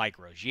 Mike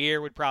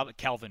Rozier would probably.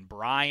 Kelvin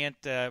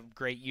Bryant,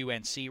 great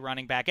UNC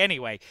running back.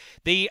 Anyway,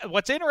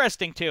 what's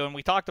interesting too, and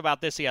we talked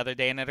about this the other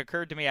day, and it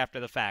occurred to me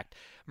after the fact.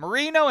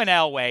 Marino and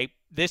Elway,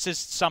 this is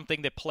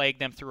something that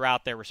plagued them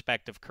throughout their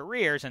respective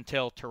careers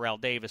until Terrell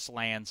Davis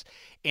lands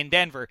in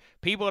Denver.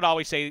 People would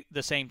always say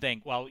the same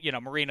thing. Well,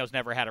 Marino's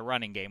never had a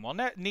running game. Well,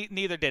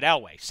 neither did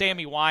Elway.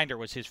 Sammy Winder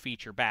was his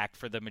feature back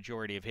for the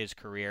majority of his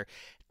career.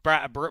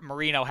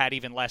 Marino had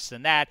even less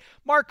than that.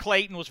 Mark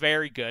Clayton was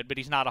very good, but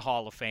he's not a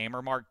Hall of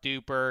Famer. Mark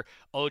Duper,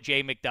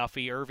 O.J.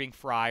 McDuffie, Irving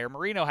Fryer.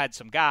 Marino had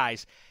some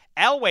guys.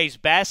 Elway's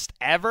best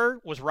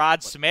ever was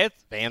Rod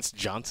Smith. Vance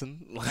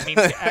Johnson. I mean,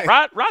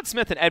 Rod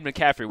Smith and Ed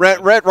McCaffrey.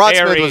 Rod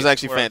Smith was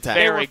actually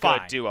fantastic. Very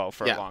good duo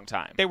for a long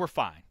time. They were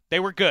fine. They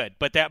were good,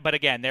 but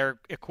again, they're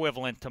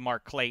equivalent to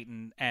Mark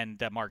Clayton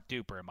and Mark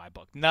Duper in my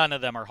book. None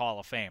of them are Hall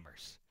of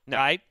Famers,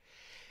 right?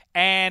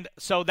 And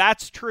so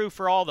that's true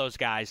for all those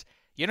guys.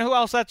 You know who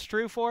else that's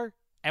true for?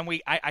 And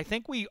I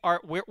think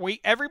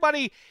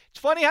everybody. It's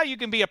funny how you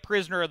can be a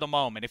prisoner of the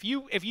moment. If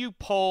you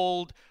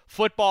polled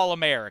Football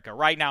America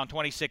right now in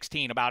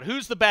 2016 about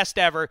who's the best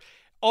ever,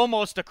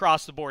 almost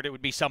across the board it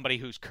would be somebody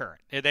who's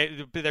current.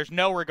 There's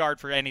no regard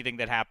for anything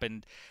that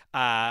happened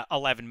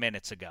 11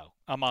 minutes ago.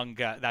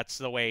 That's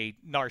the way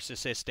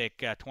narcissistic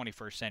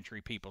 21st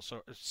century people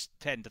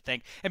tend to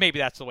think, and maybe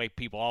that's the way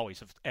people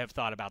always have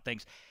thought about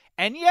things.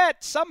 And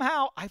yet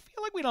somehow I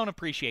feel like we don't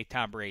appreciate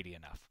Tom Brady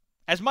enough.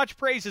 As much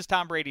praise as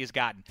Tom Brady has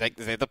gotten.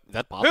 Is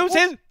that possible? Who's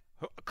his?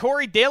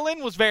 Corey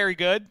Dillon was very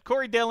good.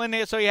 Corey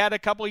Dillon, so he had a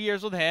couple of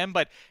years with him,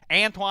 but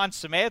Antoine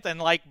Smith and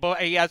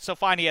so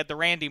fine, he had the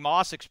Randy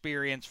Moss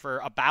experience for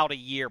about a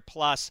year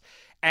plus,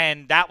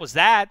 and that was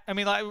that. I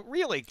mean,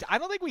 really, I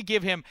don't think we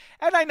give him,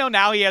 and I know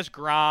now he has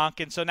Gronk,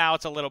 and so now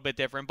it's a little bit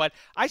different, but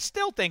I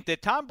still think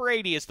that Tom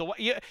Brady is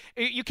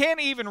you can't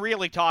even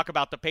really talk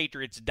about the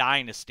Patriots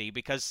dynasty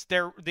because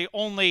they're the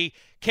only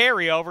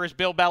carryover is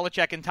Bill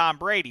Belichick and Tom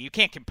Brady. You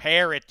can't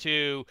compare it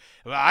to,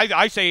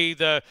 I say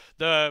the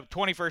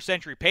 21st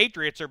century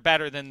Patriots are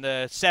better than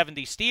the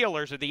 70s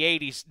Steelers or the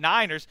 80s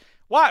Niners.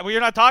 Why? Well,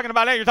 you're not talking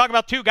about that. You're talking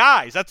about two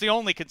guys. That's the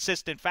only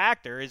consistent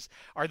factor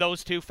are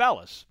those two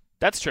fellas.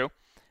 That's true.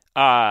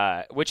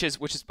 Which is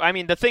I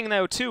mean, the thing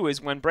though too is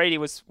when Brady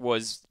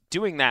was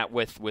doing that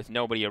with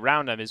nobody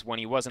around him is when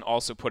he wasn't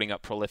also putting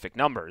up prolific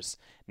numbers.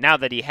 Now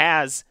that he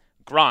has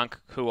Gronk,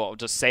 who I'll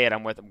just say it,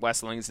 I'm with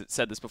Wesseling's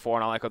said this before,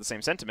 and I'll echo the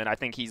same sentiment. I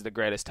think he's the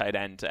greatest tight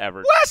end to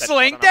ever.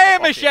 Wesseling,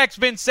 Damashek's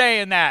been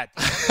saying that.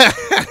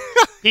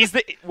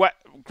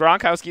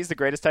 Gronkowski's the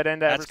greatest tight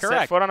end to ever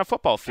set foot on a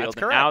football field.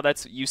 That's and now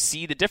you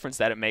see the difference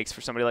that it makes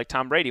for somebody like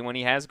Tom Brady when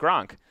he has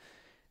Gronk.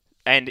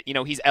 And,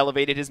 he's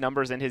elevated his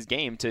numbers and his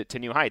game to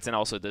new heights, and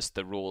also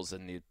the rules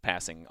and the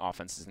passing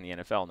offenses in the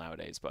NFL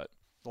nowadays. But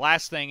the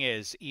last thing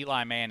is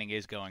Eli Manning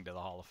is going to the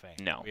Hall of Fame.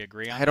 No. We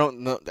agree on that? I don't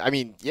know. I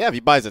mean, yeah, if he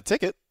buys a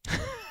ticket.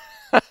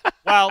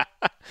 Well,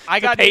 I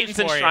got Peyton's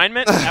news for you.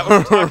 enshrinement? Is that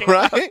what we're talking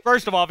about?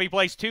 First of all, if he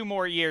plays 2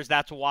 more years,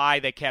 that's why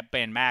they kept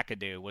Ben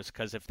McAdoo, was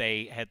because if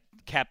they had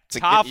kept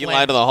Coughlin,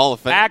 Eli to the Hall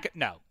of Fame.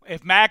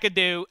 If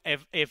McAdoo,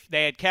 if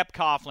they had kept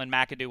Coughlin,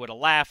 McAdoo would have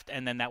left,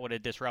 and then that would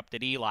have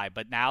disrupted Eli.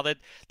 But now that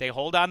they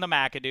hold on to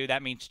McAdoo,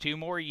 that means 2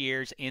 more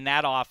years in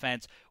that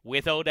offense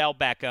with Odell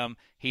Beckham.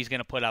 He's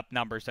going to put up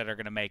numbers that are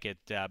going to make it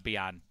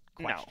beyond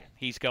question. No.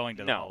 He's going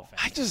to the Hall of Fame.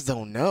 I just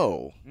don't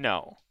know.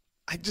 No.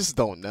 I just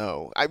don't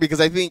know. Because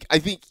I think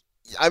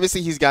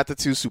obviously he's got the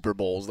 2 Super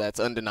Bowls. That's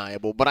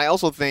undeniable. But I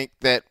also think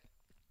that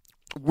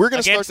we're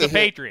going to start to against the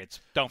Patriots.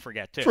 Don't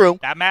forget too. True.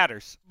 That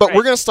matters. But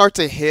we're going to start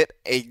to hit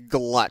a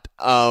glut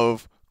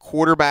of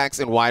quarterbacks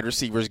and wide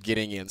receivers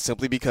getting in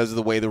simply because of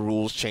the way the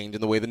rules change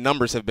and the way the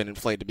numbers have been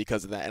inflated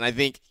because of that. And I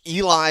think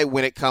Eli,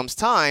 when it comes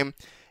time,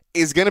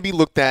 is going to be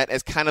looked at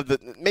as kind of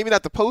maybe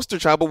not the poster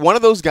child, but one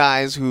of those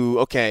guys who,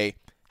 okay,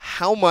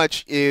 how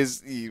much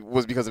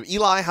was because of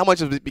Eli? How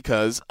much of it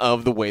because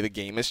of the way the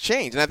game has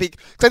changed? And I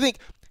think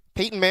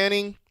Peyton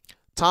Manning,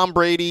 Tom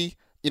Brady,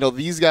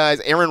 these guys,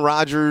 Aaron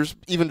Rodgers,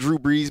 even Drew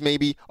Brees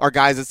maybe, are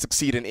guys that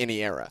succeed in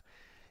any era.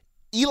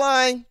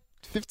 Eli,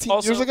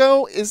 15 years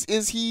ago,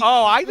 is he?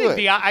 Oh, I good?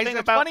 think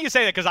it's funny you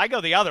say that because I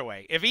go the other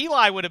way. If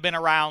Eli would have been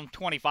around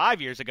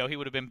 25 years ago, he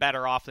would have been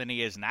better off than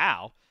he is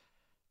now.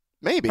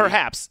 Maybe.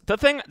 Perhaps.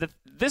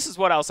 This is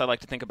what else I like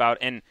to think about,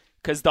 and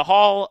because the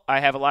Hall, I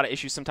have a lot of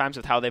issues sometimes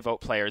with how they vote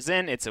players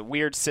in. It's a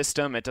weird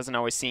system. It doesn't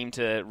always seem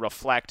to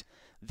reflect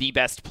the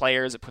best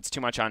players. It puts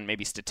too much on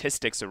maybe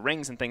statistics or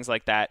rings and things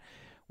like that.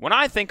 When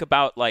I think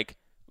about like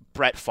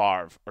Brett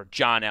Favre or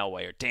John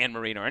Elway or Dan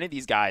Marino or any of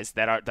these guys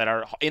that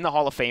are in the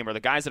Hall of Fame or the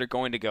guys that are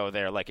going to go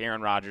there, like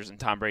Aaron Rodgers and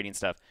Tom Brady and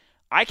stuff,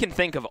 I can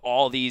think of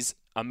all these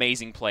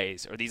amazing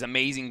plays or these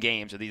amazing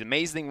games or these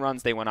amazing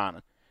runs they went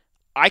on.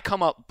 I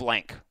come up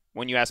blank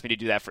when you ask me to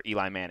do that for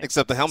Eli Manning.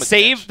 Except the helmet catch.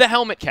 Save the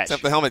helmet catch.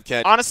 Except the helmet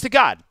catch. Honest to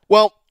God.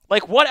 Well,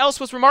 like, what else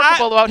was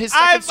remarkable about his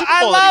second Super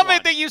Bowl? I love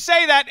it that you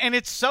say that, and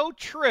it's so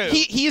true.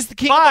 He is the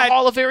king of the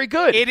Hall of Very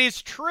Good. It is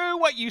true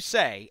what you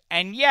say,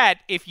 and yet,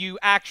 if you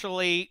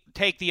actually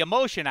take the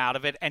emotion out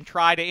of it and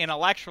try to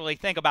intellectually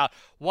think about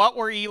what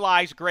were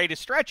Eli's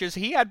greatest stretches,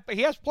 he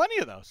has plenty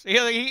of those.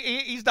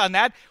 He's done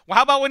that. Well,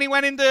 how about when he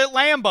went into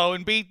Lambeau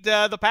and beat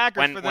the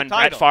Packers for the when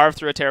title? Brett Favre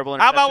threw a terrible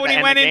interception. How about when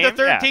he went into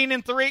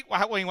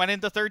 13-3? When he went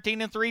into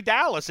 13-3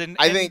 Dallas and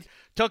I think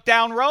took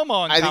down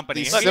Romo and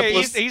company. He's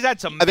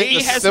had some.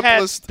 He has had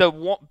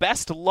the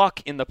best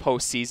luck in the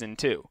postseason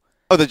too.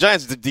 Oh, the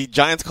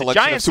Giants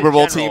collection of Super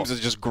Bowl teams is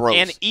just gross.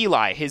 And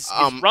Eli, his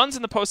runs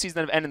in the postseason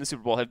that have ended in the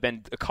Super Bowl have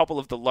been a couple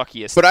of the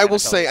luckiest. But I will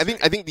say, I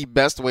think the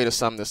best way to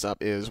sum this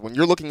up is when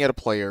you're looking at a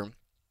player,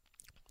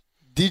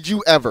 did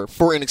you ever,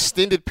 for an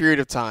extended period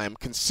of time,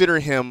 consider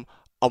him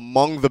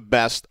among the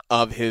best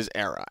of his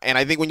era? And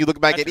I think when you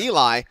look back at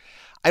Eli,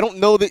 I don't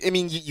know that. I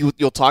mean,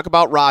 you'll talk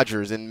about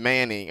Rodgers and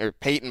Manning or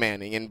Peyton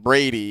Manning and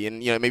Brady and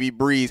maybe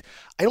Breeze.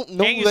 I don't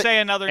know. Can't you say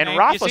another name?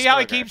 You see how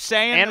he keeps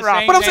saying and the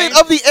same But I'm saying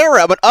of the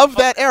era, but of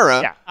that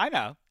era. Yeah, I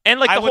know. And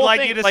like I the would whole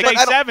like thing, you to like, say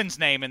Seven's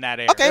name in that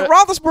era. Okay,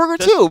 Roethlisberger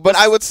too, but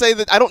I would say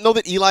that I don't know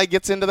that Eli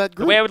gets into that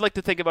group. The way I would like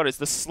to think about it is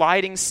the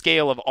sliding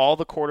scale of all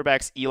the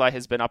quarterbacks Eli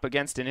has been up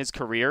against in his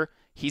career.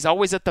 He's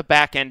always at the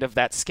back end of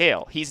that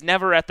scale. He's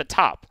never at the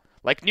top.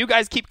 Like, new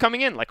guys keep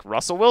coming in. Like,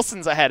 Russell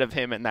Wilson's ahead of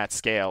him in that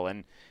scale.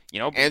 And,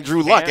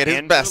 Andrew Luck at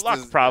his best.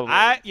 Andrew Luck, probably.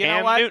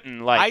 Know what?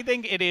 Newton. I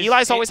think it is.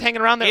 Eli's always hanging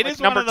around there, like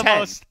number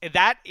 10.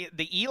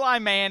 The Eli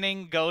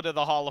Manning go to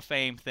the Hall of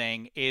Fame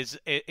thing is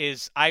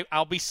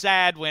I'll be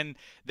sad when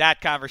that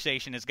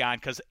conversation is gone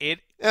because it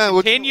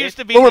continues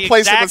to be we'll the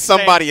replace it exact with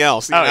somebody same.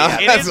 else. It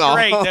That's is all.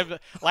 great.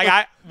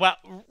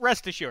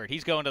 Rest assured,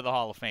 he's going to the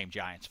Hall of Fame,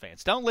 Giants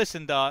fans. Don't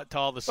listen to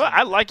all the. Well,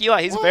 I like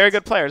Eli. He's a very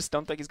good player. I just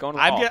don't think he's going to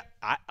the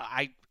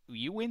Hall.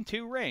 You win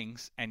 2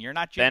 rings, and you're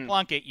not Jim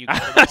Plunkett. You go to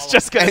the I was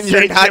just going to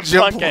say Jim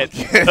Plunkett.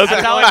 That's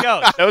how it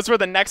goes. Those were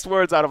the next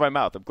words out of my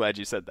mouth. I'm glad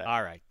you said that.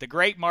 All right. The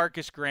great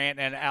Marcus Grant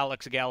and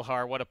Alex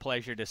Gelhar, what a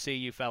pleasure to see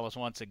you fellas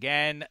once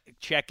again.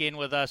 Check in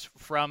with us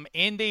from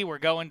Indy. We're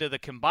going to the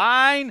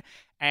Combine.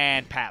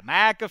 And Pat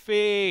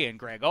McAfee and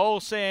Greg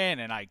Olson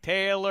and Ike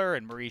Taylor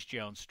and Maurice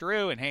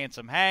Jones-Drew and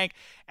Handsome Hank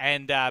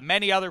and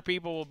many other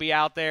people will be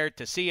out there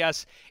to see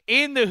us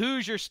in the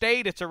Hoosier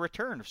State. It's a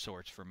return of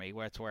sorts for me.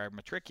 That's where I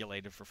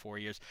matriculated for 4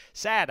 years.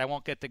 Sad I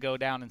won't get to go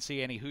down and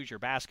see any Hoosier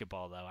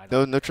basketball,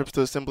 though. No trips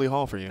to Assembly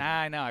Hall for you.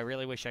 I know. I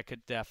really wish I could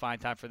find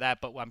time for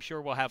that, but I'm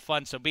sure we'll have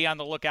fun. So be on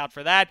the lookout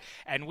for that,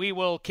 and we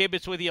will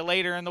kibitz with you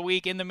later in the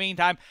week. In the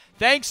meantime,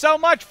 thanks so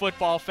much,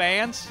 football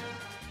fans.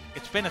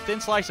 It's been a thin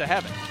slice of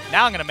heaven.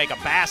 Now I'm going to make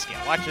a basket.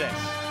 Watch this.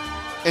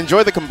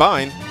 Enjoy the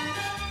Combine.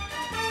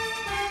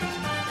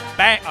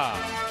 Bang.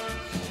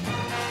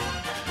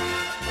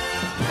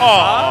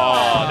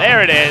 Oh,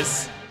 there it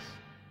is.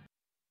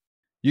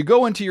 You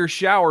go into your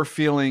shower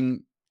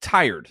feeling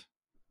tired,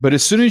 but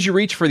as soon as you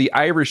reach for the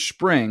Irish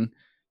Spring,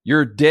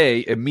 your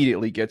day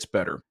immediately gets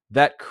better.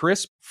 That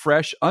crisp,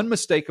 fresh,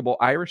 unmistakable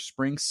Irish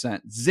Spring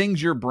scent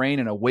zings your brain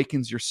and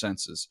awakens your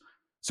senses.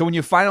 So when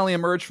you finally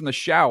emerge from the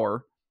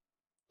shower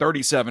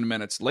 37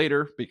 minutes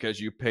later, because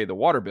you pay the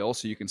water bill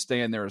so you can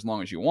stay in there as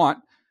long as you want,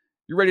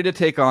 you're ready to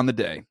take on the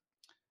day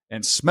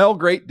and smell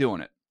great doing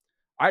it.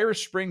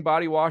 Irish Spring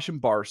Body Wash and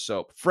Bar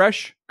Soap.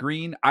 Fresh,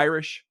 green,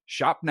 Irish.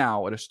 Shop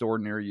now at a store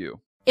near you.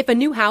 If a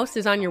new house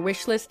is on your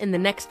wish list in the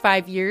next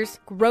 5 years,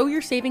 grow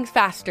your savings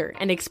faster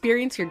and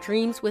experience your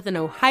dreams with an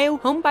Ohio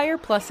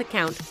Homebuyer Plus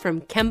account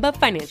from Kemba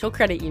Financial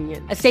Credit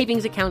Union. A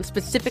savings account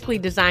specifically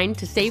designed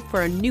to save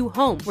for a new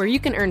home where you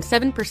can earn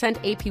 7%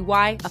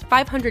 APY,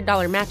 a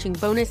 $500 matching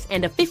bonus,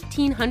 and a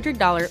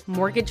 $1,500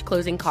 mortgage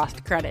closing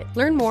cost credit.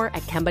 Learn more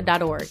at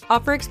Kemba.org.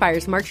 Offer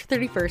expires March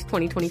 31st,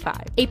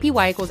 2025.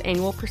 APY equals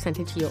annual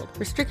percentage yield.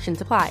 Restrictions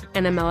apply.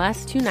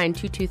 NMLS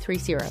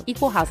 292230.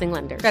 Equal housing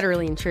lender.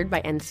 Federally insured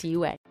by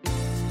NCUA.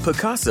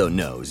 Pacaso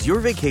knows your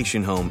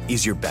vacation home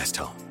is your best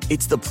home.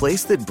 It's the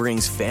place that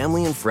brings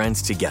family and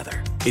friends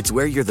together. It's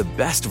where you're the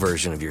best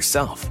version of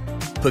yourself.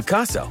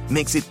 Pacaso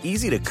makes it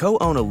easy to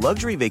co-own a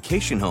luxury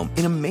vacation home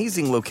in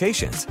amazing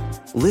locations.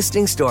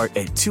 Listings start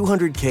at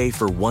 $200K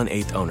for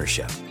 1/8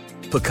 ownership.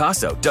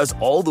 Pacaso does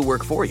all the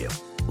work for you.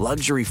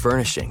 luxury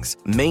furnishings,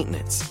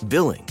 maintenance,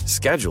 billing,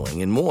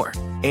 scheduling, and more.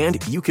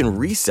 And you can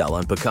resell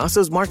on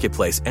Picasso's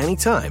marketplace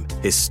anytime,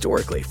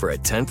 historically for a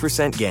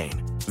 10%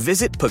 gain.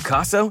 Visit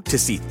Picasso to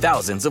see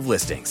thousands of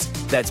listings.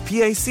 That's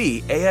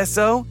PACASO.com.